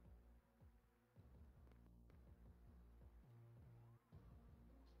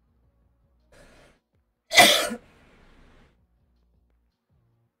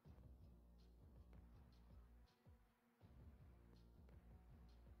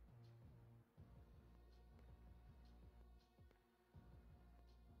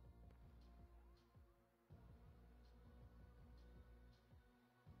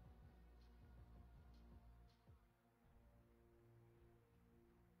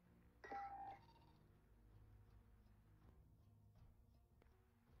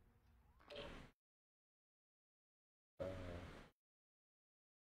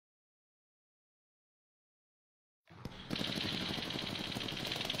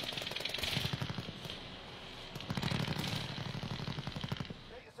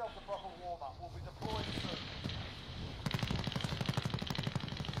 Get yourself a proper warm-up. We'll be deploying soon.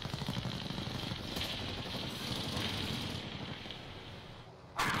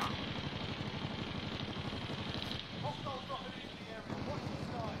 Hostiles dropping into the area. Watch the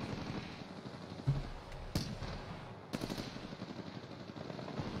skies.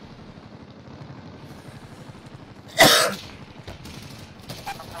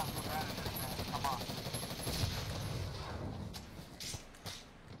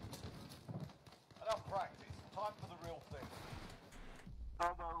 Enough practice. Time for the real thing.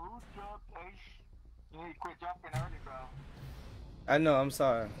 Who jumped Ace? You need to quit jumping early, bro. I know, I'm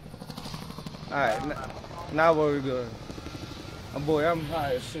sorry. Alright, now where we going? Oh boy, I'm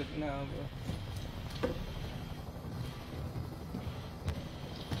high as shit now, bro.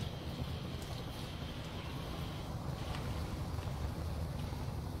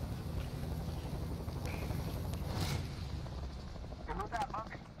 Hey, who's that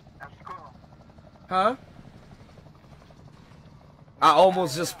monkey? That's cool. Huh? I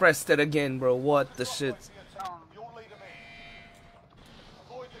almost just pressed it again, bro. What the shit? You'll lead them in.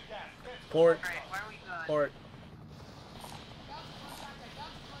 Avoid the gas. Get to Port. Alright, where are we going? Port.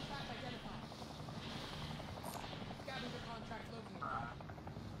 Contract identified. Scavenger contract located.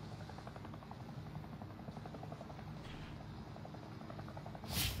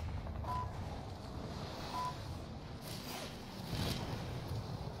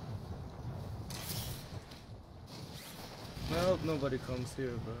 I hope nobody comes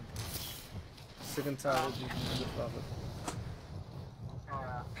here, bro. Sick and tired of these motherfuckers.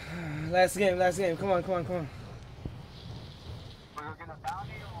 Last game, last game. Come on, come on, come on. We're gonna get a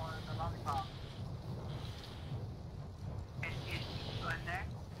bounty or the lollipop? Is going there?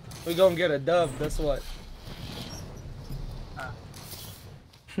 We gonna get a dub, that's what.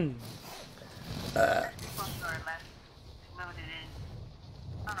 People are less loaded in.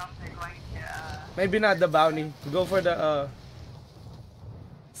 I don't know if they're going to, Maybe not the bounty. Go for the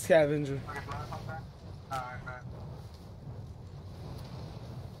scavenger. Okay, blood something? Alright, man.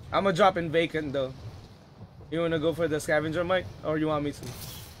 I'm gonna drop in vacant though. You wanna go for the scavenger, Mike? Or you want me to? Yeah.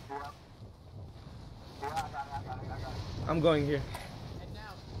 Yeah, I got it. I'm going here. And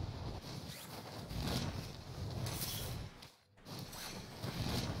now,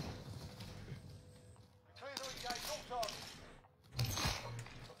 clear to engage all targets.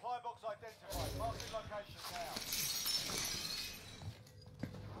 Supply box identified. Marking location now.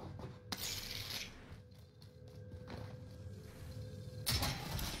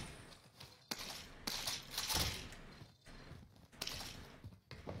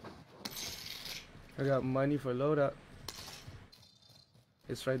 I got money for loadout.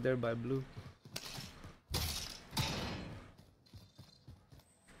 It's right there by blue.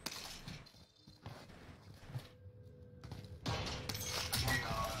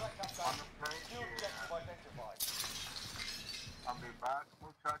 New objective identified. I'll be back,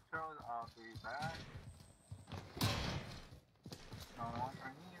 muchachos. I'll be back. No one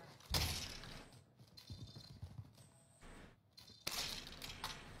right here.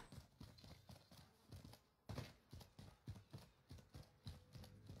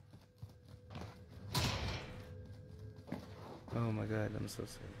 Oh my god, I'm so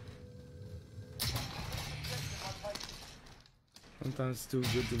sad. Sometimes it's too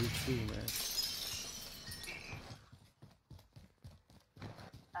good to be true, man.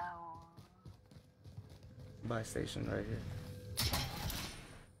 oh, Buy station right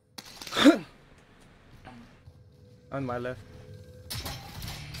here. On my left.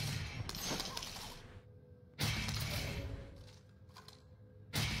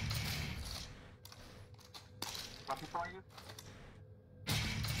 What people are you?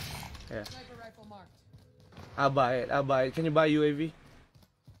 Yeah. Sniper rifle marked. I'll buy it. I'll buy it. Can you buy UAV?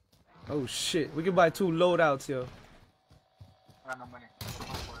 Oh shit. We can buy 2 loadouts, yo. I got no money.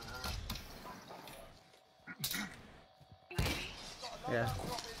 Yeah.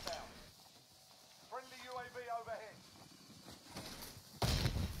 Friendly UAV overhead.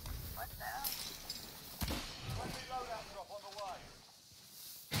 What the hell? Friendly loadout drop on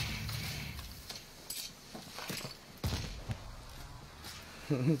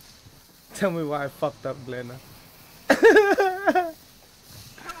the way. Tell me why I fucked up, Glenna.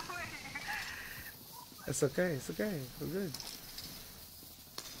 It's okay. It's okay. We're good.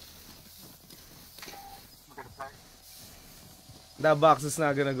 Look at the plate. That box is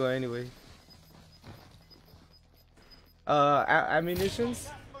not gonna go anyway. Ammunitions?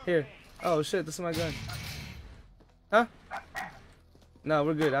 Here. Oh shit, this is my gun. Huh? No,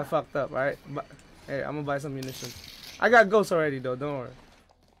 we're good. I fucked up, alright? Hey, I'm gonna buy some munitions. I got ghosts already though, don't worry.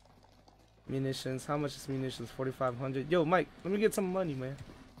 Munitions. How much is munitions? 4,500. Yo, Mike, let me get some money, man.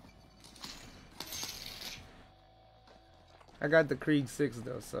 I got the Krieg 6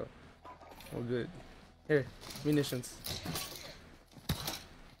 though, so we're good. Here, munitions.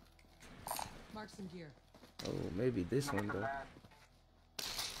 Mark some gear. Oh, maybe this one though.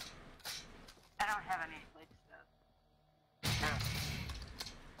 I don't have any plates though.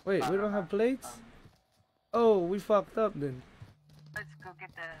 Wait, we don't have plates? Oh, we fucked up then. Let's go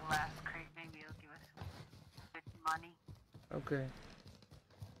get the last crate. Maybe it'll give us good money. Okay.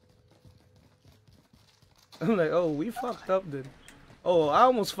 I'm like, oh, we fucked up then. Oh, I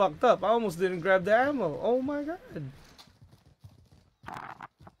almost fucked up. I almost didn't grab the ammo. Oh my god.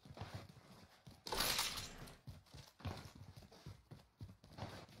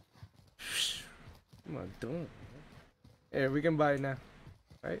 What am I doing? Here, we can buy it now.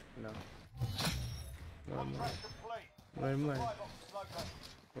 Right? No. No, no. Contract complete. Never mind. Supply box is located.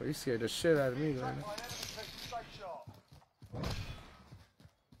 Well, you scared the shit out of me right Track now. by enemy team. Stay sharp.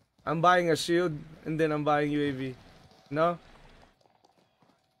 I'm buying a shield and then I'm buying UAV. No?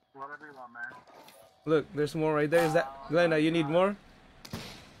 Whatever you want, man. Look, there's more right there. Is that Glenna, you need more?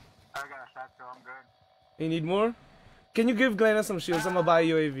 I got a shotgun, I'm good. You need more? Can you give Glenna some shields? I'm gonna buy a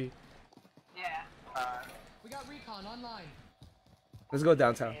UAV. Yeah. We got recon online. Let's go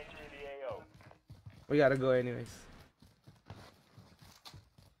downtown. Entering the AO. We gotta go anyways.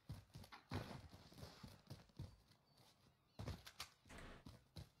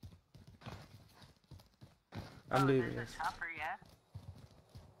 I'm leaving There's this. a chopper, yeah.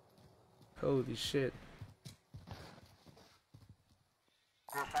 Holy shit.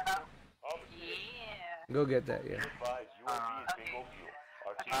 Yeah. Go get that, yeah. Advise UAV is bingo fuel.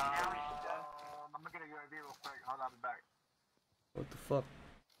 Okay, RTB now we for should go. I'm gonna get a UAV real quick. Hold on, I'll be back. What the fuck?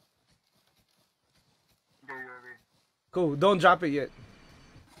 Get a UAV. Cool, don't drop it yet.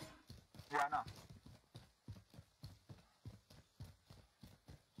 Yeah, I know.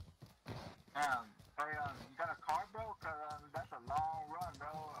 Hey, you got a car, bro? Cause that's a long run, bro.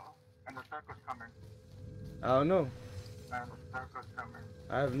 And the circle's coming. I don't know. And the circle's coming.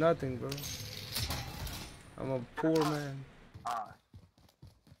 I have nothing, bro. I'm a poor man. Alright.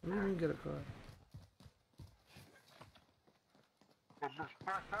 What do you mean get a car? It's just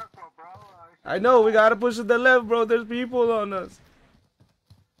first circle, bro. I know, we gotta push to the left, bro. There's people on us.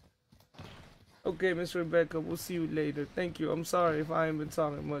 Okay, Miss Rebecca, we'll see you later. Thank you. I'm sorry if I ain't been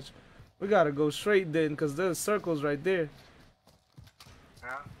talking much. We gotta go straight then, because there's circles right there.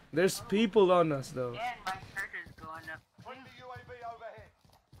 Yeah. There's people on us, though. Yeah, and my shirt is going up. Friendly UAV overhead.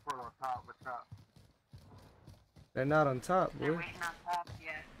 Put on top, what's up? They're not on top, They're boy. waiting on top,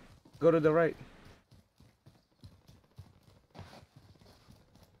 yeah. Go to the right.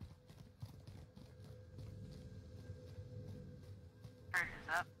 Shirt is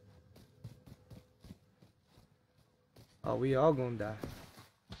up. Oh, we all gonna die.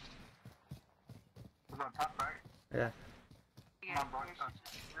 It's on top, right? Yeah. Yeah, Come on, boy. we should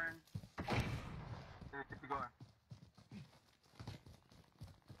just run. Yeah, keep it going.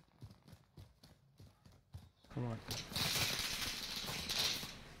 Come on.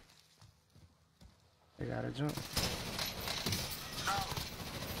 They gotta jump.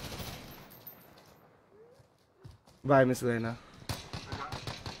 Bye, Miss Lena.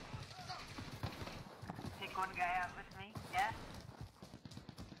 Take one guy out with me, yeah?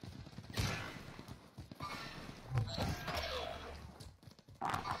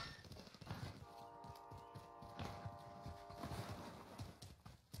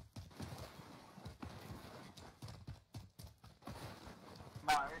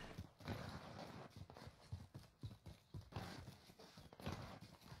 Nice.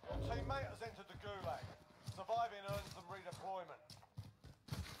 Your teammate has entered the gulag. Surviving earns them redeployment.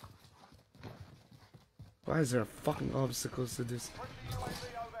 Why is there fucking obstacles to this? Friendly UAV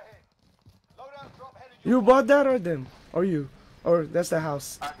overhead. Loadout drop headed You bought that or them? Or you? Or that's the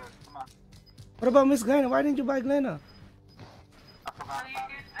house? I did. Come on. What about Miss Glenna? Why didn't you buy Glenna? I forgot Oh, you about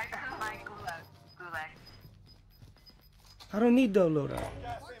good? I still like gulag. Gulag. I don't need the loadout. gas Mark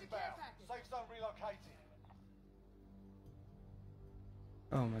the care inbound. package. Safe zone relocated.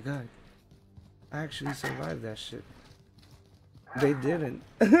 Oh my god. I actually survived that shit. They didn't.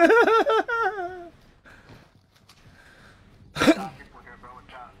 people here, bro.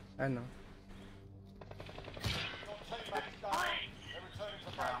 What's up? I know. Your teammates done. They're returning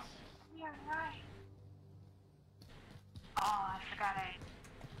to base. Yeah, right. Oh, I forgot I.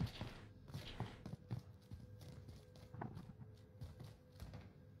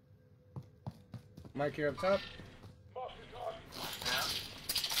 Mike, you're up top?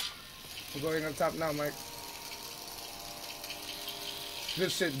 We're going up top now, Mike.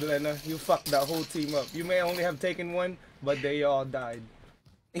 Good shit, Glenna. You fucked that whole team up. You may only have taken one, but they all died.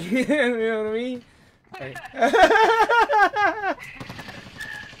 You know what I mean? Hey.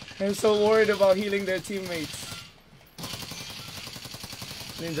 I'm so worried about healing their teammates.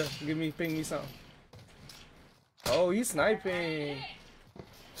 Ninja, ping me some. Oh, he's sniping.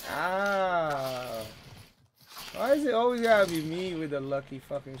 Ah. Why is it always gotta be me with the lucky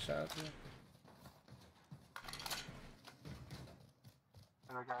fucking shot? Man?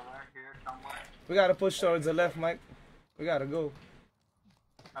 There's a guy right here somewhere. We gotta push towards the left, Mike. We gotta go.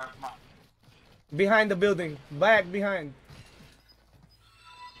 Come on. Behind the building. Back behind.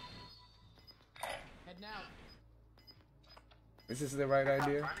 Heading out. This is the right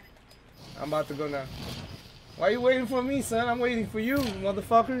idea. I'm about to go now. Why you waiting for me, son? I'm waiting for you,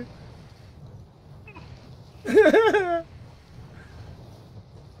 motherfucker.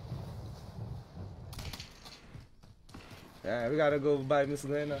 Yeah, we gotta go by Miss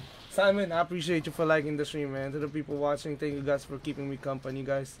Glenna. Simon, I appreciate you for liking the stream, man. To the people watching, thank you guys for keeping me company,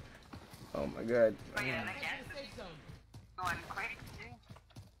 guys. Oh my god. Oh, yeah, I Head guess. to the safe zone. Going quick,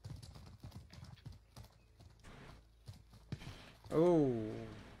 too. Oh.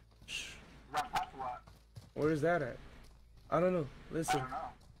 Run past what? Where is that at? I don't know. I Listen. don't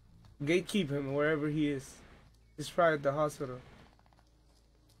know. Gatekeep him wherever he is. He's probably at the hospital.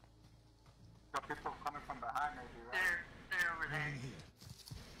 Got people coming from behind maybe, right? They're over there.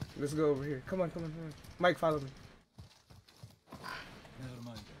 Let's go over here. Come on, come on, come on. Mike, follow me.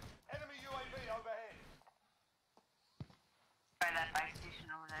 Enemy UAV overhead. By that fire station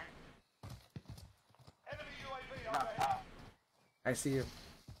over there. Enemy UAV Not overhead. top. I see him.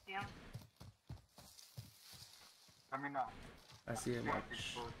 Yeah. Let me know. I see him. Mike. These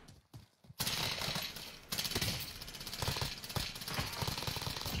fools.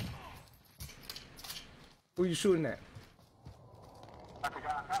 Who you shooting at? I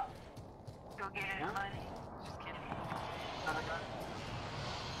forgot on top. Go get it, money. Just kidding. Another guy.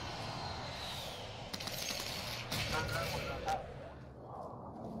 Another one on top.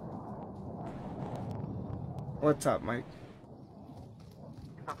 What top, Mike?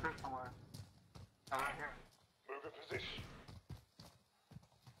 He's up here somewhere. Oh, right here. Move in position.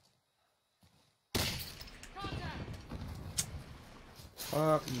 Contact!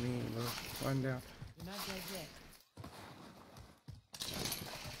 Fuck me, bro. One down. You're not dead yet.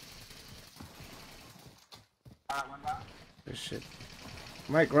 Alright, one down. Good shit.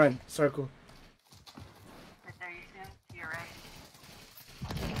 Mike, run. Circle. Right there, you see him? To your right.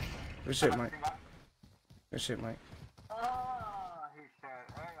 Good shit, Mike. Good shit, Mike. Oh, he said,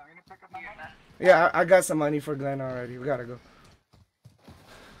 hey, I'm gonna pick up my money. Yeah, I got some money for Glenn already. We gotta go.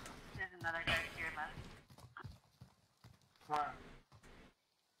 There's another guy to your left. Where?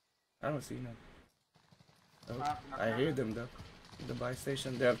 I don't see none. Oh, I hear them though. The buy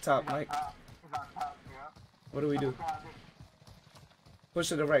station. They're up top, Mike. He's on top, yeah. What do we do? Push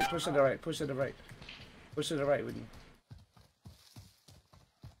to the right. Push to the right. Push to the right. Push to the right with me.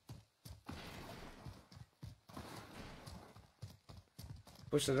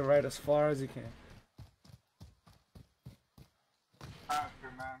 Push to the right as far as you can. Alright,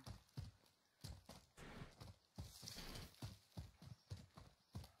 good man.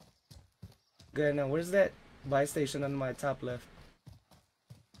 Good. Now, where's that buy station on my top left?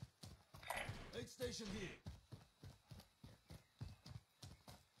 Aid station here.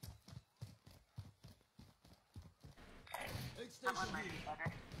 Aid That one station might here. be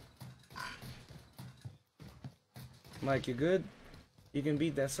better. Mike, you good? You can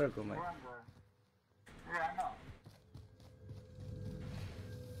beat that circle, Mike. We're under. Yeah, I know.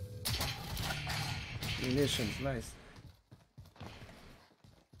 Munitions, nice.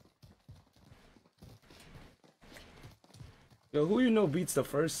 Yo, who you know beats the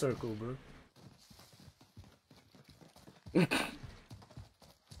first circle, bro?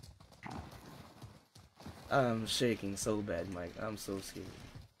 I'm shaking so bad, Mike. I'm so scared.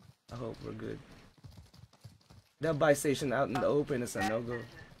 I hope we're good. That buy station out in the open is a no-go.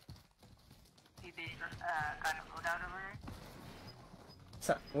 You did, got a loadout over there?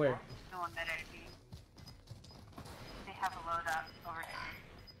 So, where? The one that I see. They have a loadout over there.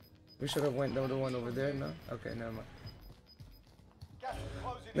 We should have went to the one over there, no? Okay, never mind. Gas is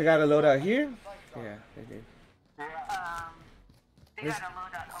closing They in. got a loadout here? Yeah, they did. They got a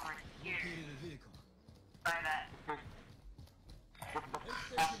loadout over here. By that.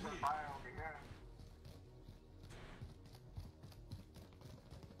 Fire over here.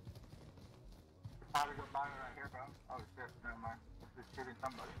 Probably go buy right here, bro. Oh shit, never mind. Just shooting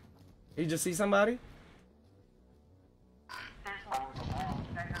somebody. You just see somebody? There's one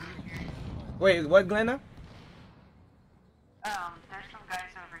guys over here. Wait, what, Glenna? There's some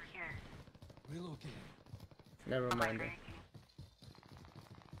guys over here. Never On my mind. break.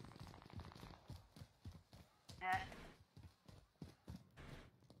 Yeah.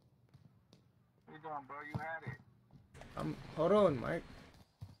 What you doing, bro? You had it. Hold on, Mike.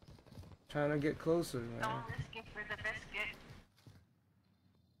 Trying to get closer, man. Don't risk it for the biscuit.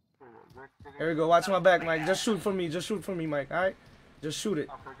 Here we go. Watch my back, Mike. Just shoot for me. Just shoot for me, Mike. Alright? Just shoot it.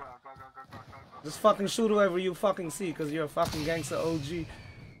 Okay, go. Just fucking shoot whoever you fucking see, because you're a fucking gangster OG. Okay,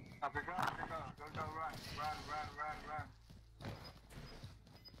 go,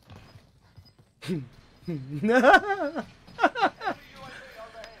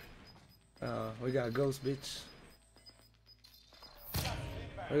 run. We got ghost, bitch.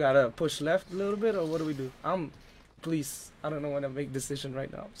 We gotta push left a little bit, or what do we do? Please, I don't know when to make decision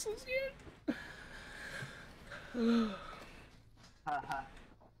right now. I'm so scared. I'm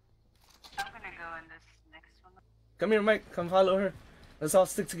gonna go in this next one. Come here, Mike. Come follow her. Let's all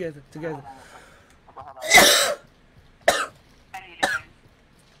stick together. I need a gun. Okay,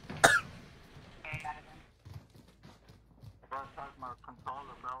 I got it. Bro, charge my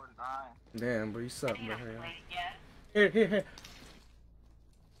controller, bro, and dying. Damn, bro, you suck, I need bro. a plate, yeah. Here.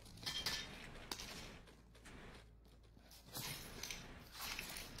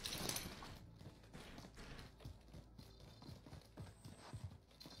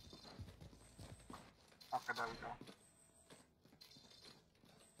 Okay, there we go.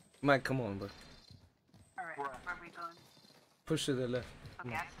 Mike, come on, bro. Alright, where are we going? Push to the left. Okay,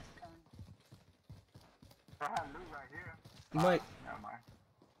 gas is coming. I have loot right here. Mike, Never mind.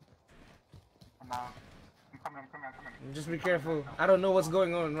 I'm coming. just be careful. I don't know what's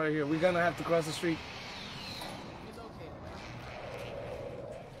going on right here. We're gonna have to cross the street. It's okay.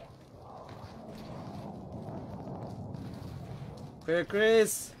 Clear,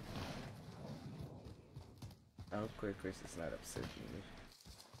 Chris. I hope Clear Chris is not upset with me.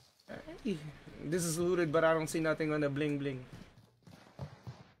 Alright. This is looted, but I don't see nothing on the bling bling.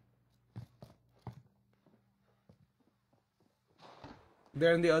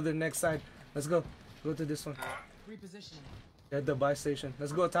 They're on the other next side. Let's go. Go to this one. Repositioning. They're at the buy station.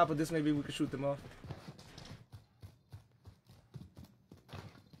 Let's go on top of this. Maybe we can shoot them off.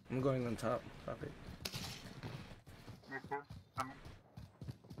 I'm going on top. Fuck it. Me too. Coming.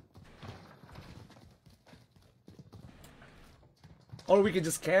 Or we could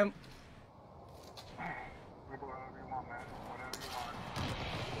just camp. We do whatever you want, man. Whatever you want.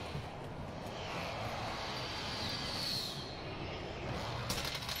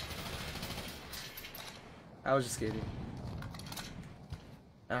 I was just kidding.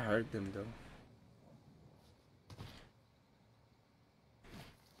 I heard them though.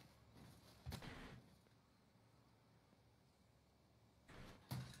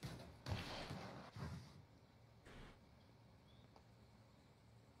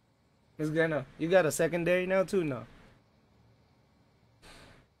 Miss Glenna, you got a secondary now too? No.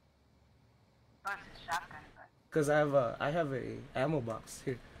 Oh, it's a shotgun, but Cause I have a ammo box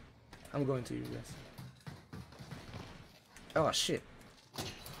here. I'm going to you guys. Oh shit. Got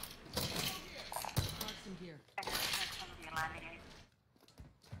some gear. I guess there's somebody landing it.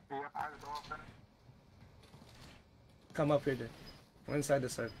 Yeah, I had the door open. Come up here then. We're inside the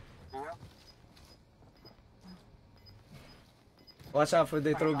circle. Yeah. Watch out for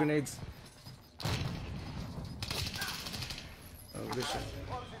they throw grenades. Oh, good shot.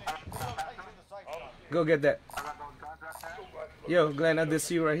 Go get that. I got those guns right there. Yo, Glenn, this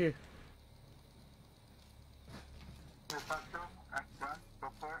you right here. There's that too. That's done. Go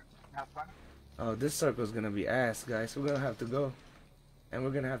for it. Have fun. Oh, this circle's gonna be ass, guys. We're gonna have to go. And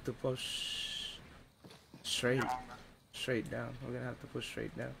we're gonna have to push straight down. We're gonna have to push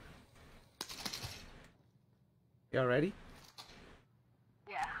straight down. Y'all ready?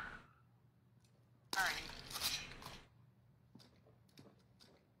 Yeah. Alright.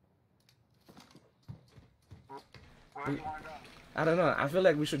 Where do you want to go? I don't know. I feel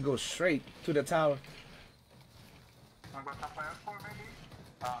like we should go straight to the tower. Want to go top of airport maybe?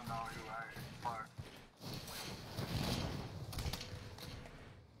 Oh no, you're right. It's far.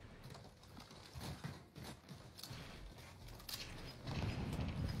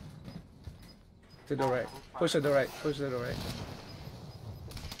 To the right. Push to the right. Push to the right.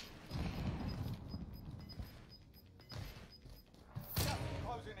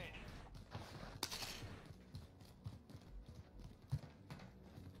 Closing in.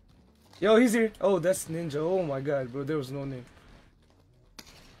 Yo, he's here. Oh, that's Ninja. Oh my god, bro. There was no name.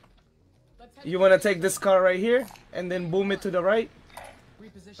 Let's head You want to take this car right here and then boom it to the right?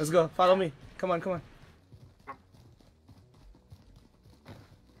 reposition. Let's go. Follow me. Come on, come on.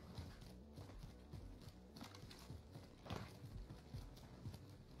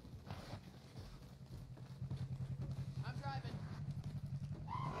 I'm driving.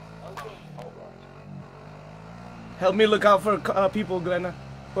 Help me look out for people, Glenna.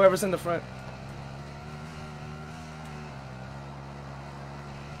 Whoever's in the front.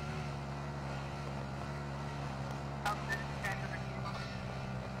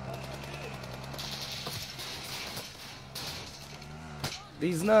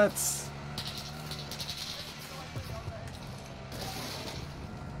 These nuts.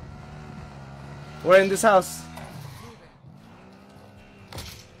 We're in this house.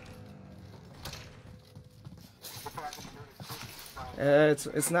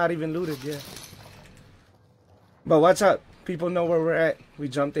 It's not even looted yet. But watch out. People know where we're at. We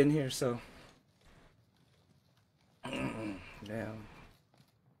jumped in here, so. Damn.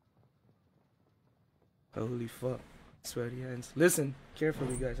 Holy fuck. Sweaty hands. Listen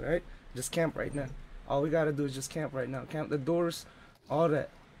carefully, guys, alright? Just camp right now. All we gotta do is just camp right now. Camp the doors, all that.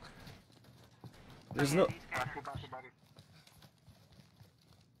 There's no.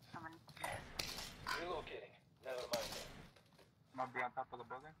 Relocating. Never mind. Might be on top of the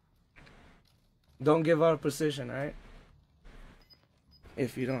building. Don't give our position, alright?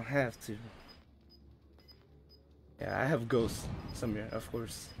 If you don't have to. Yeah, I have ghosts somewhere, of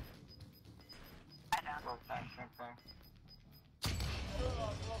course.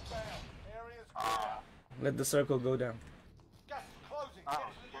 Let the circle go down. Gas is closing. Get us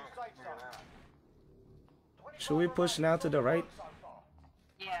to the new safe zone. Should we push now to the right?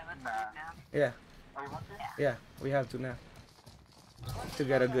 Yeah, let's do it now. Yeah, Oh, you want to? yeah, we have to now. To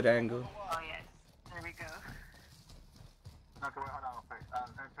get a good angle. Oh, yes. There we go. Okay, wait, hold on. Wait. Let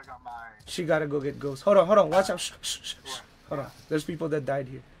me check out my. She gotta go get ghosts. Hold on, watch out. Shh, shh, shh, shh. Hold on. There's people that died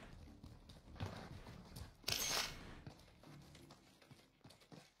here.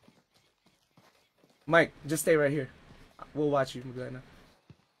 Mike, just stay right here. We'll watch you, Glenna.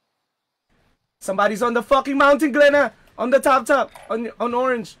 Somebody's on the fucking mountain, Glenna! On the top, on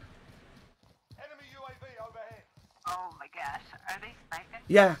orange. Enemy UAV overhead. Oh my gosh. Are they sniping?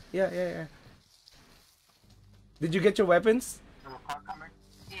 Yeah. Did you get your weapons? There's a car coming.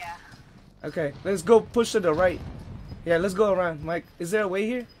 Yeah. Okay, let's go push to the right. Yeah, let's go around. Mike, is there a way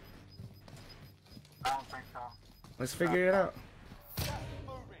here? I don't think so. Let's figure it out. Gas is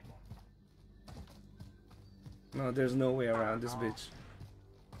moving. No, there's no way around this bitch.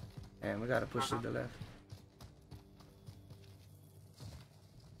 And we gotta push to the left.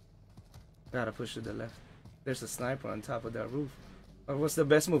 Gotta push to the left. There's a sniper on top of that roof. Or what's the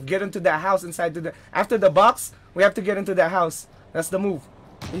best move? Get into that house inside the... After the box, we have to get into that house. That's the move.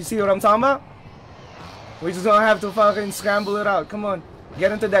 You see what I'm talking about? We just gonna have to fucking scramble it out. Come on.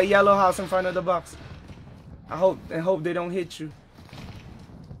 Get into that yellow house in front of the box. I hope they don't hit you.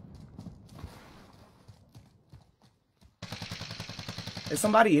 Is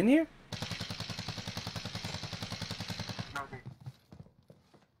somebody in here? No,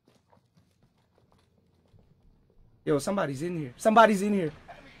 Yo, somebody's in here. Somebody's in here.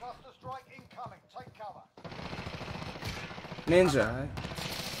 Enemy cluster strike incoming. Take cover. Ninja, huh?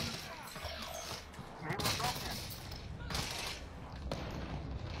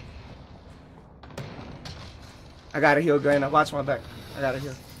 I gotta heal, Glenna. Watch my back. I gotta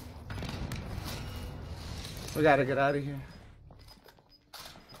heal. We gotta get out of here.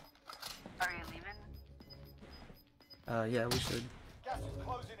 Are you leaving? Yeah, we should. Gas is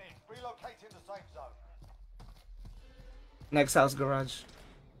closing in. Relocating the safe zone. Next house, garage.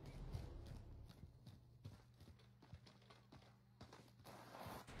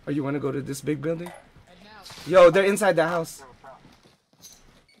 Or you wanna go to this big building? And now, Yo, they're inside the house.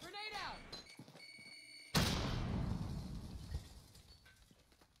 grenade out.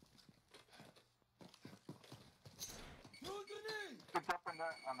 It's up in there.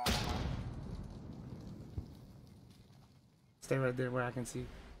 Oh, no. Stay right there where I can see.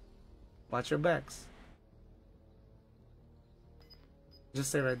 Watch your backs. Just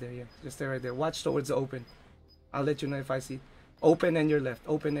stay right there, yeah. Just stay right there. Watch towards the open. I'll let you know if I see. Open and your left.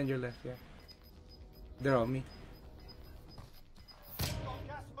 Open and your left, yeah. They're on me. Got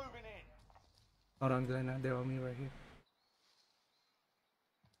gas moving in. Hold on, Glenn. They're on me right here.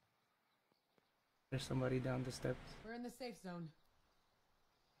 There's somebody down the steps. We're in the safe zone.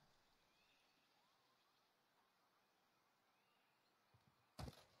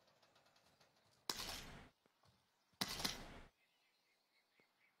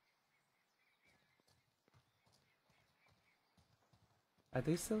 Are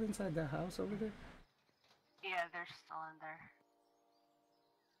they still inside that house over there? Yeah, they're still in there.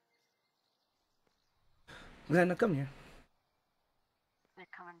 Glenn, come here. They're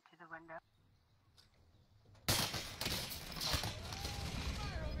coming to the window.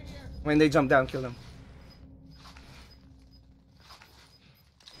 When they jump down, kill them.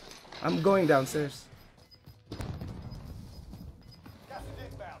 I'm going downstairs. Gas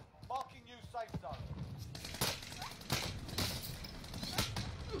is inbound. Marking new safe zone.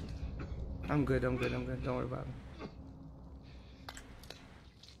 I'm good. Don't worry about it.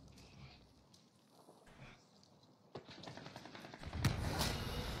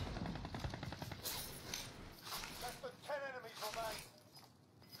 Less than 10 enemies remain.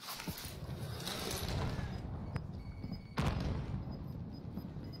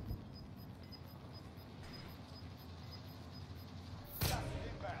 Gas is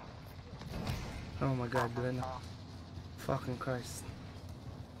inbound. Oh my god, Glenn. Fucking Christ.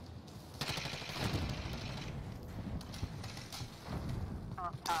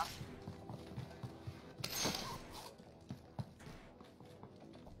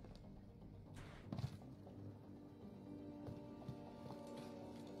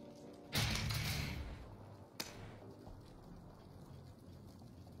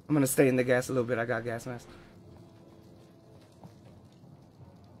 I'm gonna stay in the gas a little bit. I got gas mask.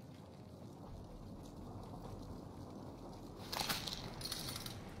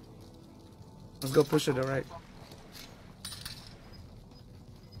 Let's go push to the right.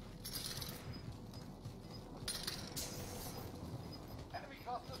 Enemy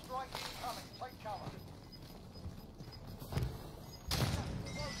cluster strike incoming. Take cover.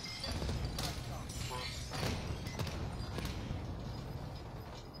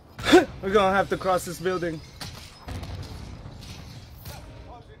 We're gonna have to cross this building.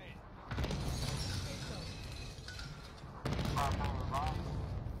 Closing in.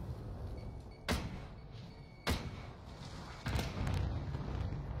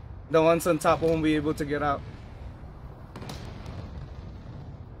 The ones on top won't be able to get out.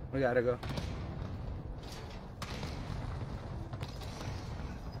 We gotta go.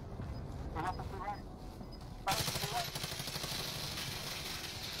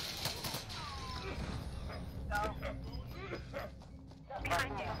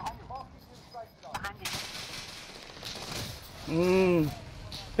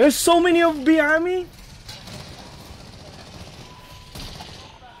 There's so many of behind me.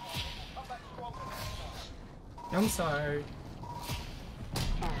 I'm sorry.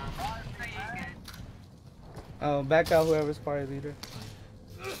 Oh, back out whoever's party leader.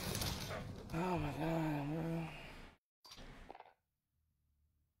 Oh my god, bro.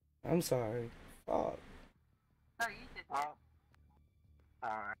 I'm sorry. Fuck.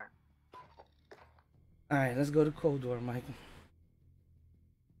 Alright, let's go to Cold War, Mike.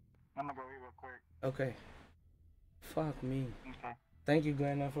 I'm gonna go eat real quick. Okay. Fuck me. Okay. Thank you,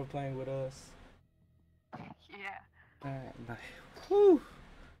 Glenna, for playing with us. Yeah. Alright, bye. Whew.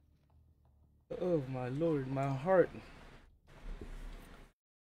 Oh my lord, my heart.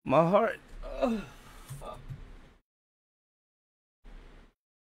 My heart. Ugh. Fuck.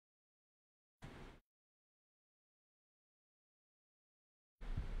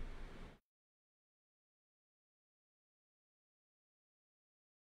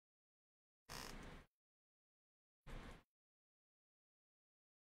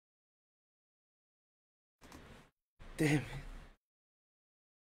 Damn it.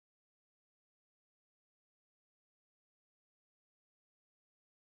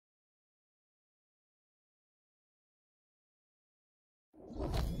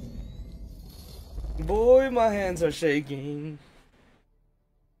 Boy, my hands are shaking.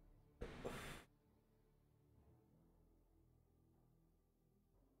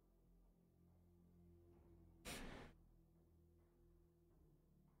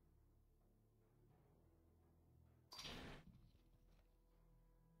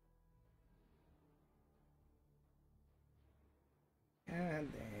 God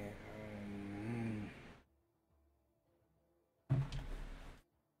damn.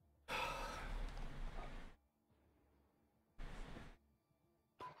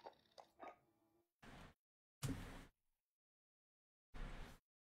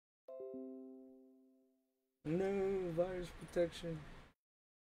 No virus protection.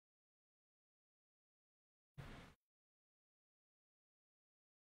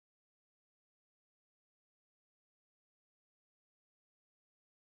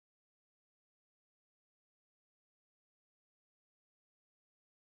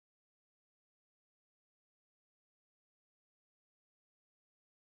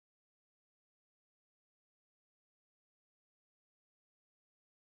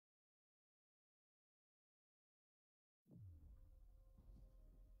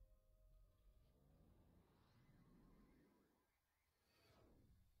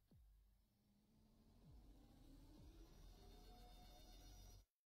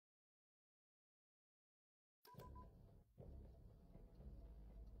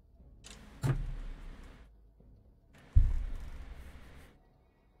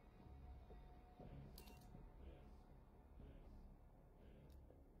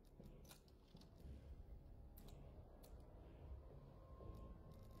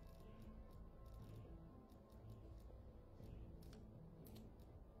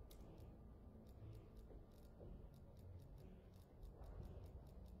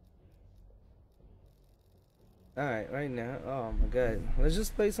 Alright, right now. Oh my god. Let's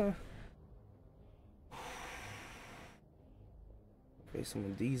just play some. Play some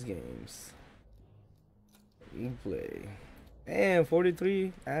of these games. Replay. Damn,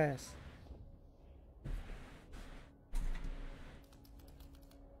 43 ass.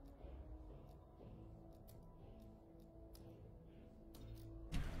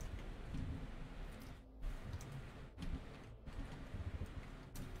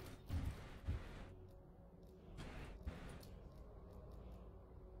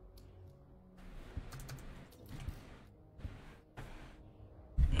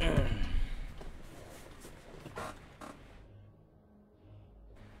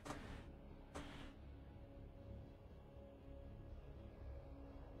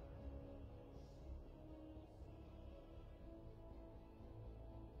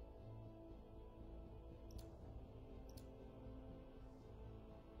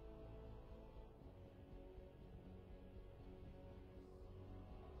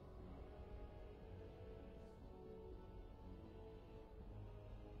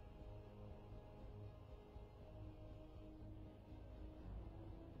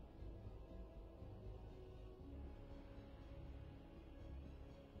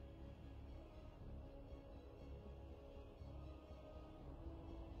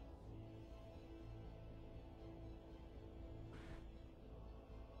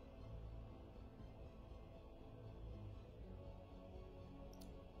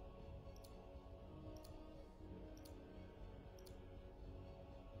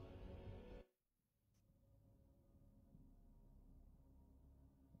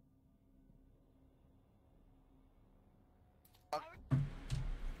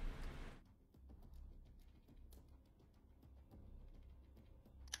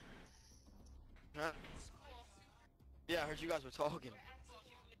 Huh? Yeah, I heard you guys were talking.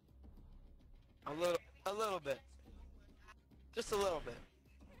 A little bit. Just a little bit.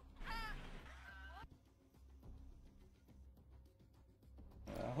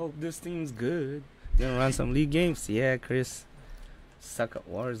 I hope this team's good. Gonna run some league games? Yeah, Chris. Suck at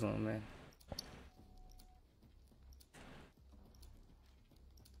Warzone, man.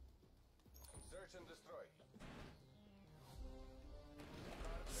 Search and destroy.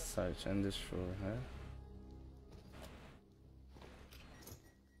 Search and destroy, huh?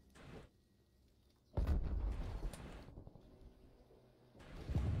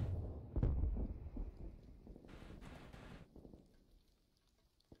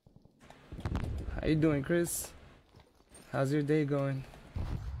 How you doing, Chris? How's your day going?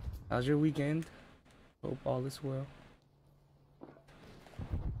 How's your weekend? Hope all is well.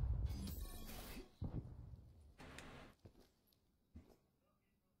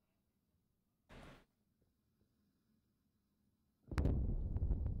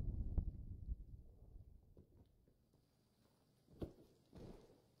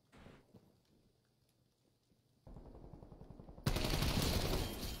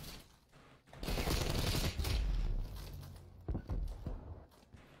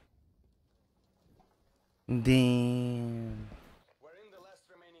 Damn. We're in the last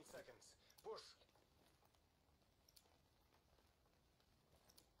remaining seconds. Push.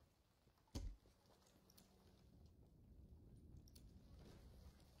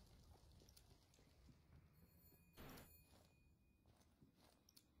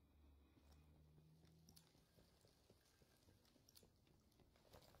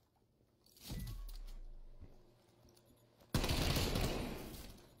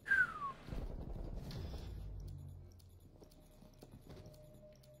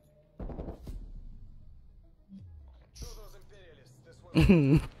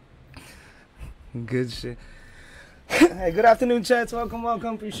 Good shit. Hey, good afternoon, chats. Welcome.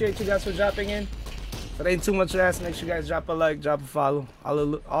 Appreciate you guys for dropping in. If it ain't too much to ask, make sure you guys drop a like, drop a follow.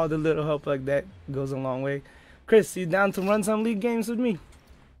 All the little help like that goes a long way. Chris, you down to run some league games with me?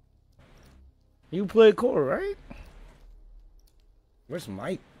 You play core, right? Where's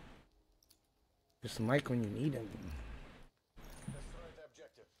Mike? Where's Mike when you need him? Destroy the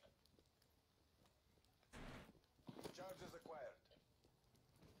objective. Charges acquired.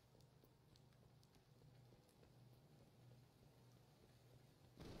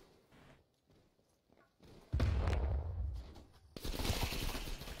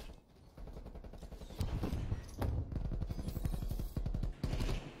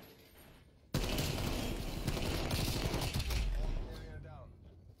 Area down.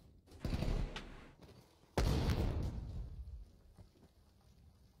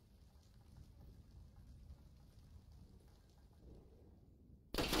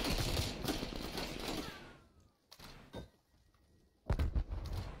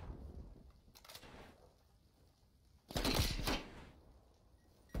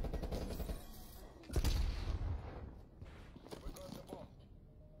 We got the bomb.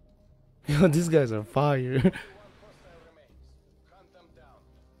 Yo, these guys are fire. Only one hostile remains. Hunt them down.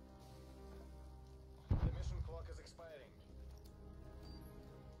 The mission clock is expiring.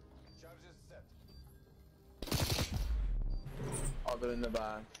 Charges set. Other in the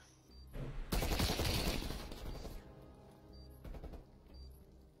back.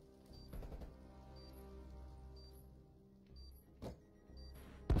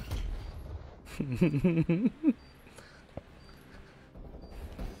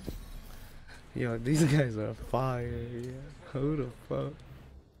 Yo, these guys are fire. Yeah. Who the fuck?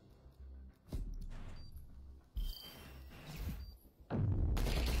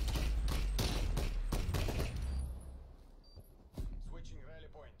 Switching rally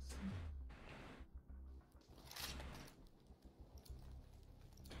points.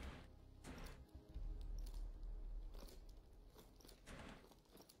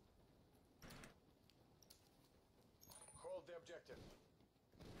 Hold the objective.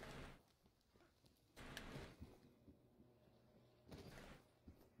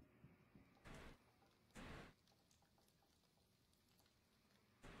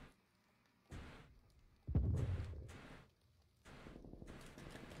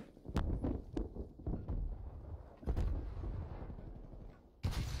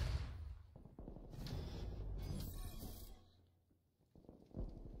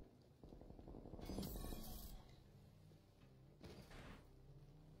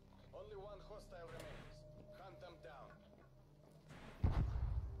 Only one hostile remains. Hunt them down.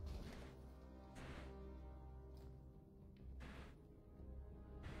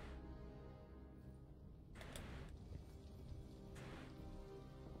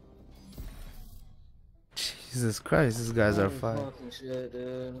 Jesus Christ, these guys are fire. Fucking shit,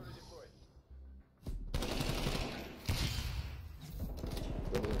 dude.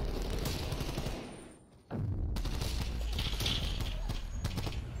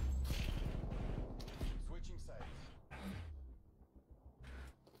 Switching sides.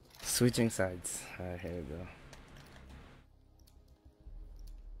 Switching sides. Alright, here we go.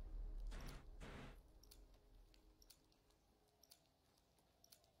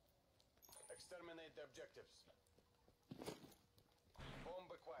 Exterminate the objectives. Bomb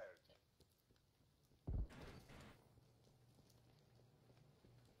acquired.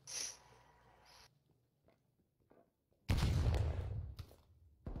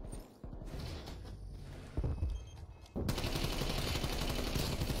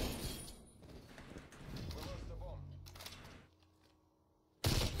 We lost the bomb.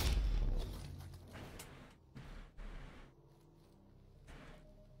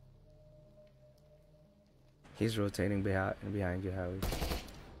 He's rotating behind you, Howie.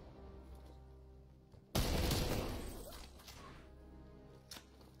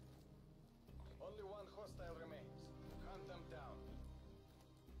 Only one hostile remains. Hunt them down.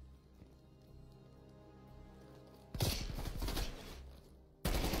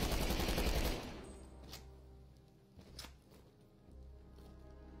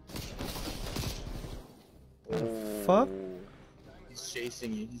 Fuck? He's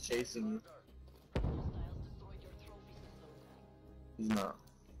chasing you. He's chasing you. He's not.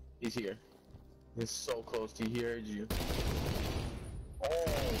 He's here. He's so close. He heard you.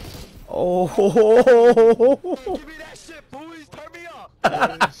 Oh. Give me that shit, boys. Turn me up. Oh,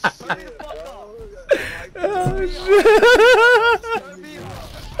 Turn me the fuck up. Oh, Turn me up.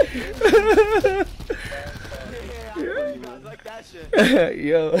 Yeah, I know you guys like that shit. shit.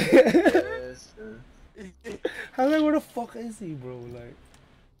 Yo. yes, sir. I was like, where the fuck is he, bro? Like.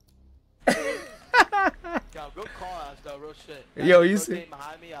 Yo, good call outs though, real shit. Yo, you see? see?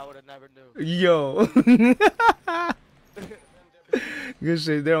 Behind me, I would have never knew. Yo. Good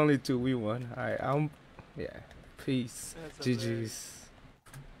shit. They're only 2. We won. Alright, yeah. Peace. That's GG's. hilarious.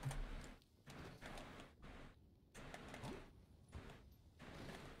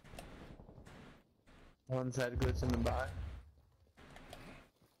 One's had glitch in the bar.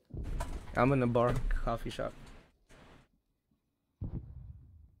 I'm in the bar, coffee shop.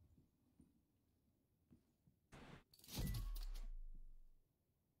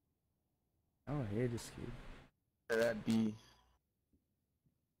 I don't hear this kid. That B.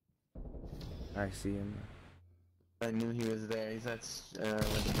 I see him. I knew he was there. He's at where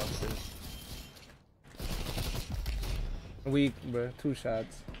the box is. Weak, bro. 2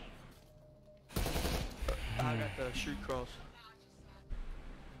 shots. I got the shoot cross.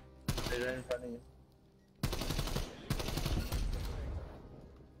 They're right in front of you.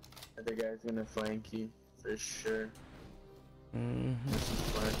 Other guy's gonna flank you for sure.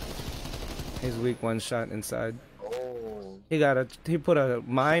 He's weak. 1 shot inside. Oh. He put a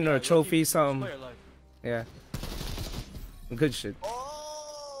mine or a trophy, something. Yeah. Good shit.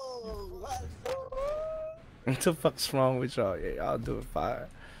 What the fuck's wrong with y'all? Yeah, y'all do it fire.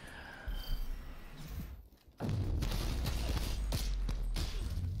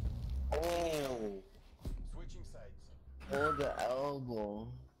 Oh. Switching sides. Oh, the elbow.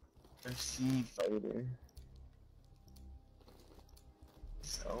 FC fighter.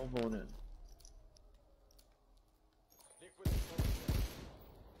 It's elbowing him.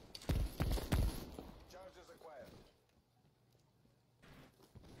 Charges acquired.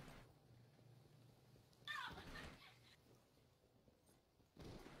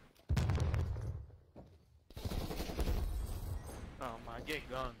 Oh my, get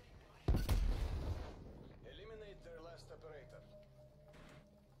gone. Eliminate their last operator.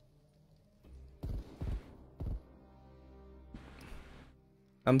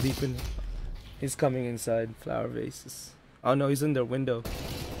 I'm deep in. He's coming inside. Flower vases. Oh no, he's in their window.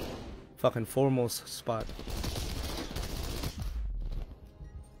 Fucking foremost spot.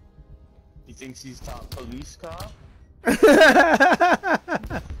 He thinks he's top police cop?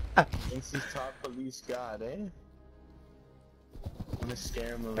 Thinks he's top police god, eh? I'm gonna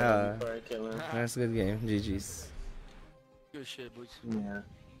scare him a little before I kill him. That's a good game. GG's. Good shit, boys. Yeah.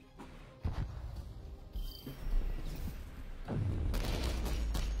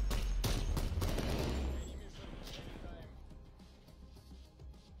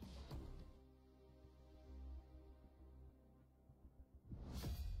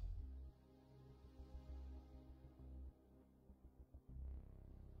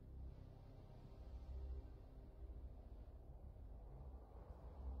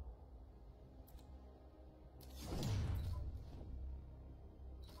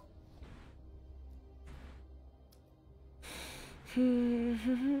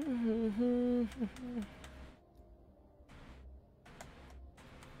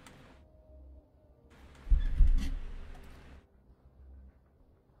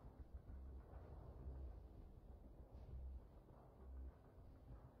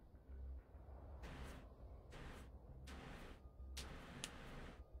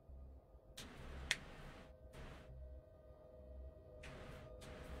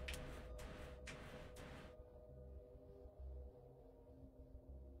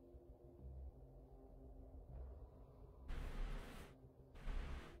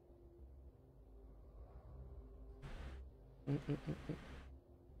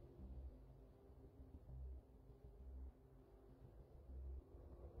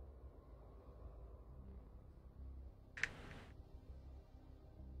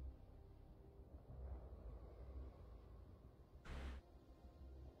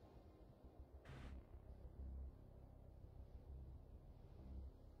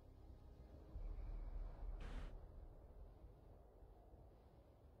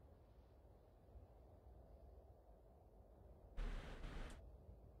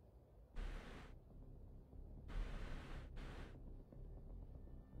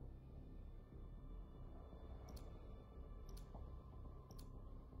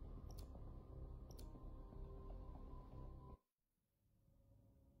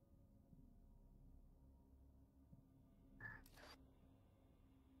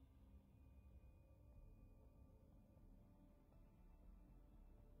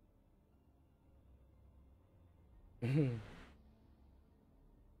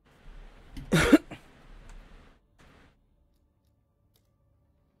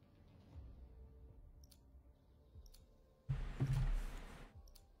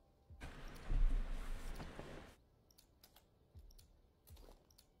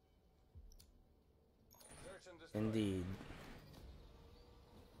 Indeed.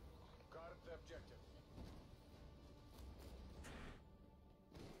 Guard the objective.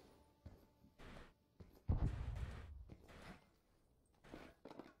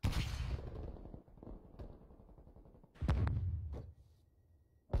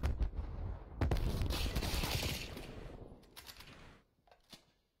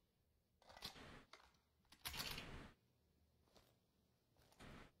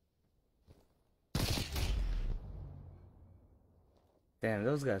 Damn,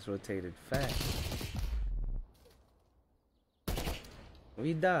 those guys rotated fast.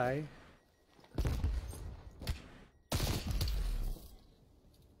 We die.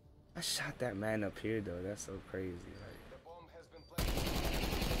 I shot that man up here though. That's so crazy. The bomb has been planted.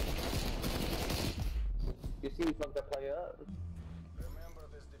 You see me fucked that player up. Remember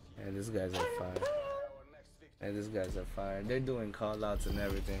this defeat. And this guy's on fire. Our next victim. And this guy's on fire. They're doing call outs and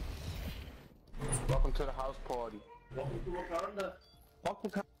everything. Welcome to the house party. Welcome to Wakanda.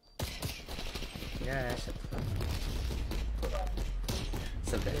 Welcome. Yeah, shut the fuck up.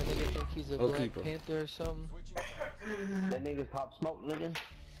 It's okay. That nigga think he's a We'll Black keep him. Panther or something. That nigga pop smoke, nigga.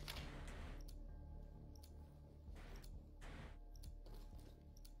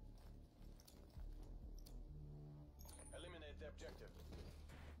 Eliminate the objective.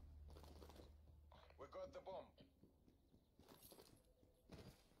 We got the bomb.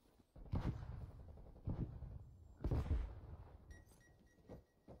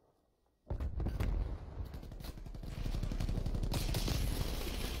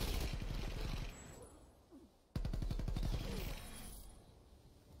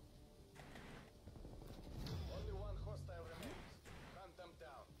 Only one hostile remains. Hunt them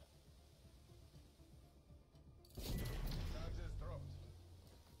down. Charges dropped.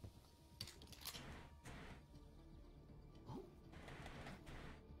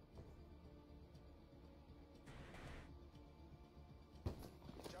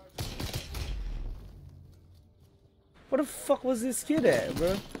 Where the fuck was this kid at,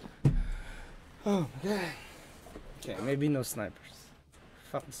 bro? Oh my god. Okay, maybe no snipers.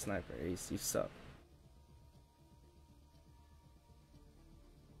 Fucking sniper, Ace, you suck.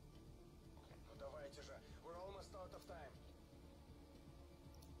 Ну давайте же. We're almost out of time.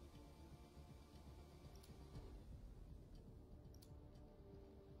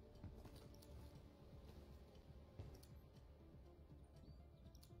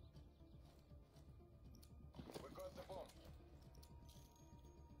 We got the bomb.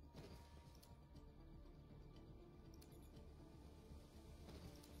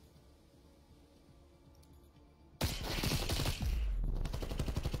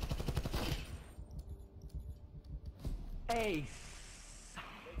 Ace.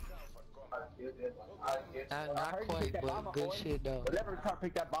 Not heard you quite, pick that bomb but up, good boy. shit though. But never try to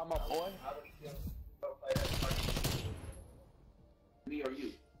pick that bomb up, boy. Me or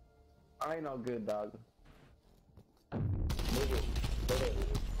you? I ain't no good, dog.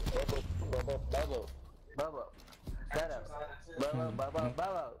 Bubble. Shut up.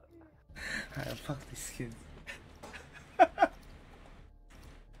 Bubble. Fuck these kids.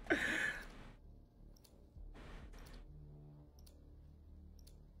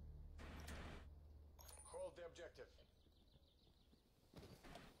 Hold the objective.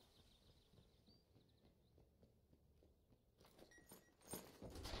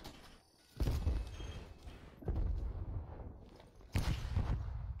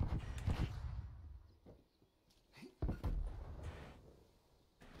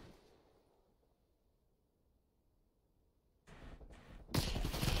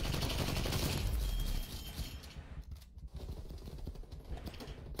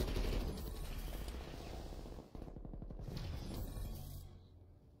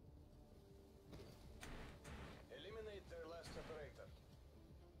 Eliminate their last operator.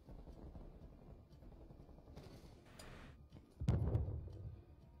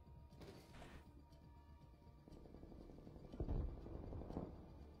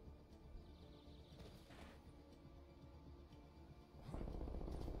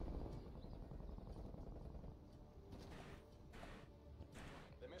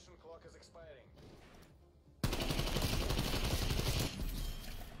 The mission clock is expiring.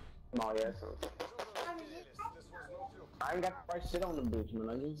 Oh, yes. This was no fluke. I ain't got the right shit on the bitch,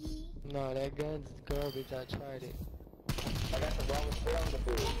 man. No, that gun's garbage. I tried it. I got the wrong shit on the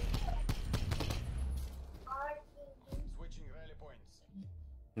bitch. Switching rally points.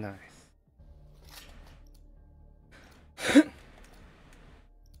 Nice.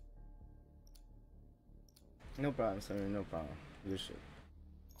 No problem, sir. No problem. Good shit.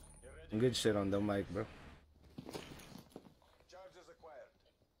 Good shit on the mic, bro. Charges acquired.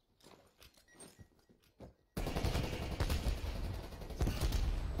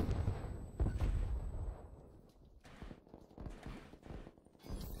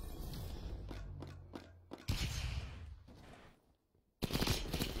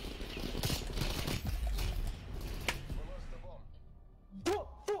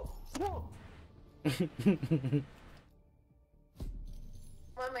 Come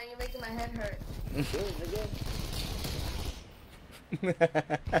on, man, you're making my head hurt. Quiet, nigga.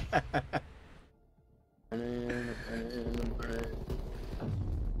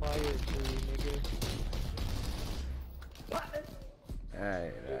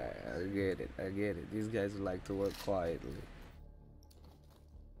 Alright, I get it. I get it. These guys like to work quietly.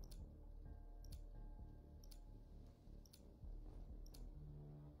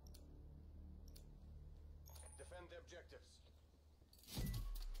 Defend the objectives.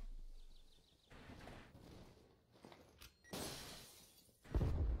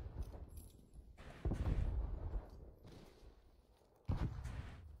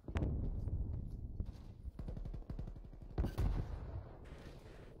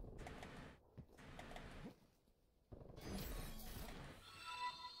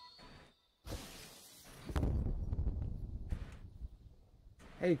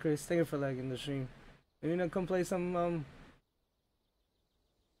 Hey Chris, thank you for liking the stream. You wanna come play some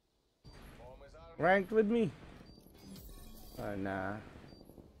ranked with me? Or nah,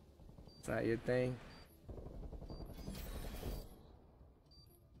 it's not your thing.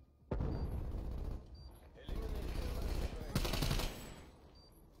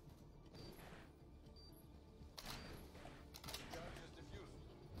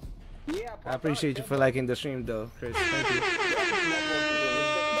 Yeah, I appreciate you for liking the stream though, Chris. Thank you.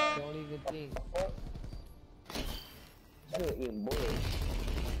 Don't even think. Still eating boys.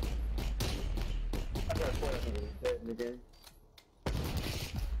 I got a question again.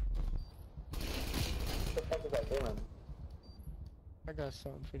 What the fuck is that doing? I got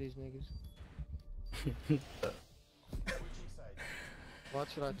something for these niggas.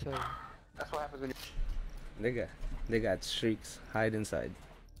 Watch what I tell you. That's what happens when you... They got streaks. Hide inside.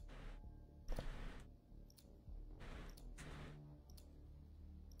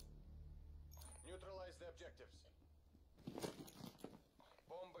 Neutralize the objectives.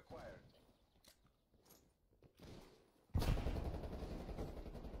 Bomb acquired.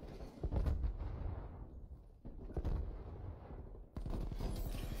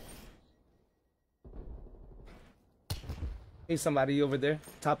 Hey, somebody over there,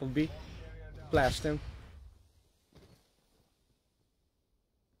 top of B. Flashed him.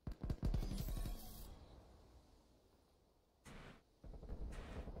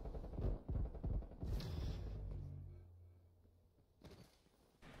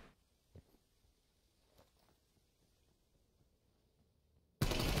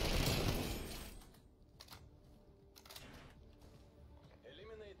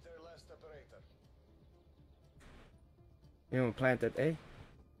 Eliminate their last operator. You know, planted A.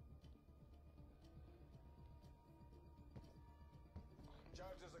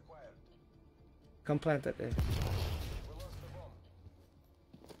 Charges acquired. Come plant that A. We lost the bomb.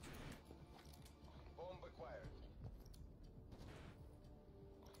 Bomb acquired.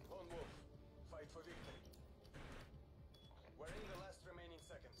 Lone Wolf, fight for victory. We're in the last remaining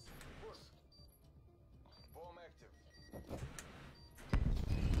seconds. Push. Bomb active.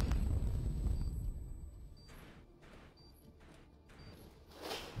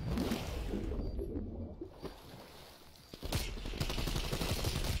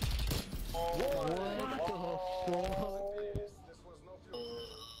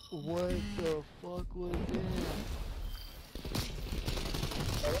 What the fuck was that?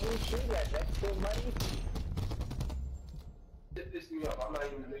 Let me shoot that. That's still money. It pissed me off. I'm not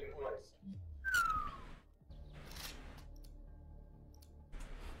even making points.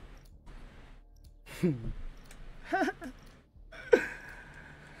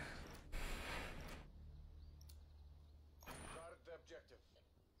 Guard the objective.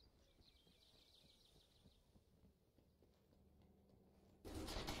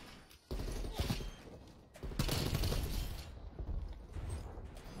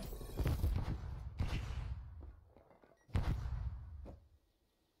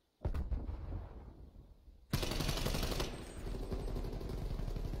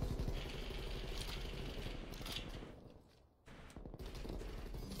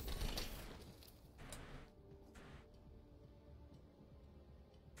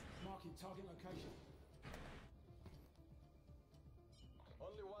 Marking target location.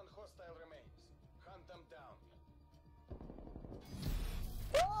 Only one hostile remains. Hunt them down.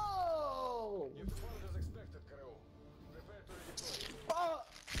 Oh! You performed as expected, crew. Prepare to redeploy. Oh!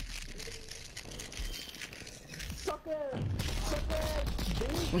 Sucker! Sucker!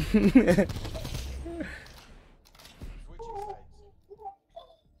 Switching sides.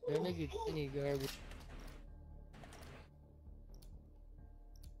 That nigga any garbage.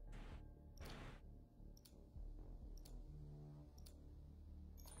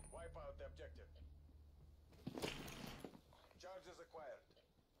 Wipe out the objective.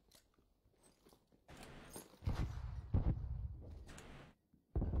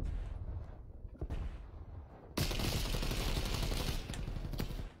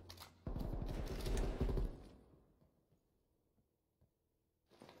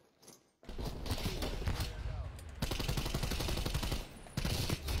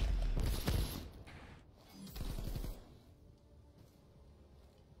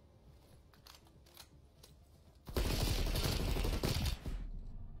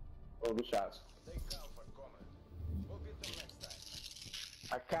 stole the shots.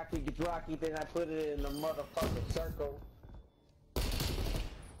 I cocky Rocky, then I put it in the motherfucking circle.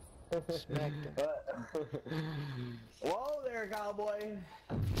 Smack Whoa there, cowboy.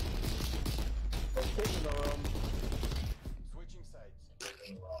 Let's take in the room. Switching sides.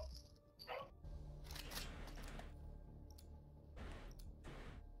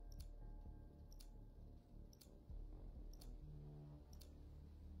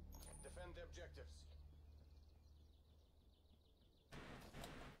 Defend the objectives.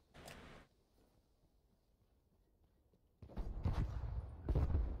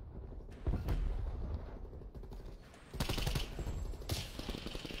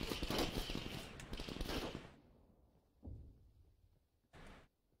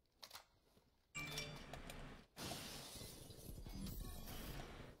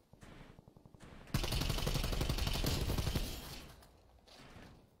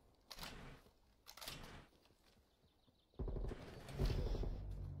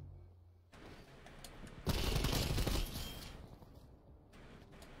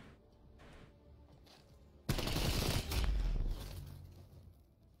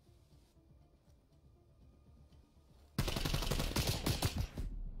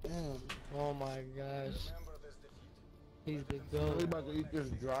 Oh my gosh. He's the We goat. about to eat this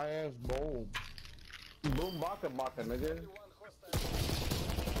dry ass bowl. Boom baka baka, nigga.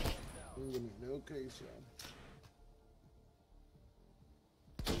 Give me no case, yo.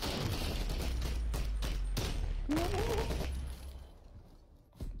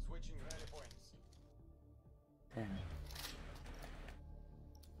 Switching rally points.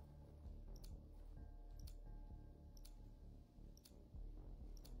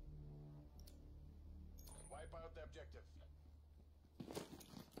 Wipe out the objective.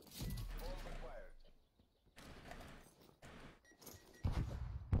 Bomb acquired.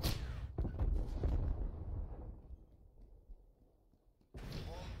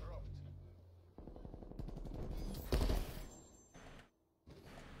 Bomb dropped.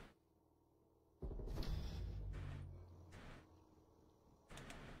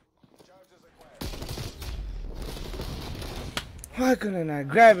 Charges acquired. Why couldn't I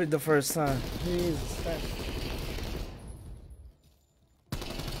grab it the first time? Jesus Christ.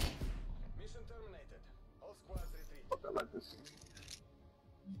 Mission terminated. All squads retreat.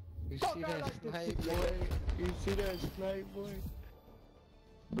 You see that snipe, boy? You see that snipe, boy?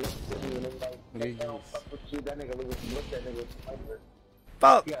 That nigga look that nigga sniper.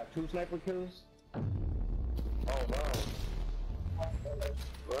 Fuck! You got 2 sniper kills? Oh, wow.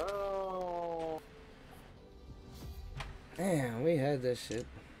 Bro. Damn, we had that shit.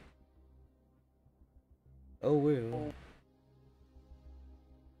 Oh, well.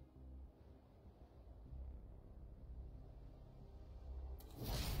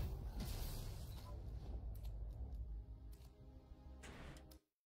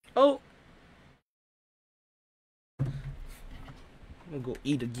 Oh! I'm gonna go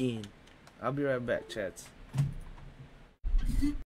eat again. I'll be right back, chats.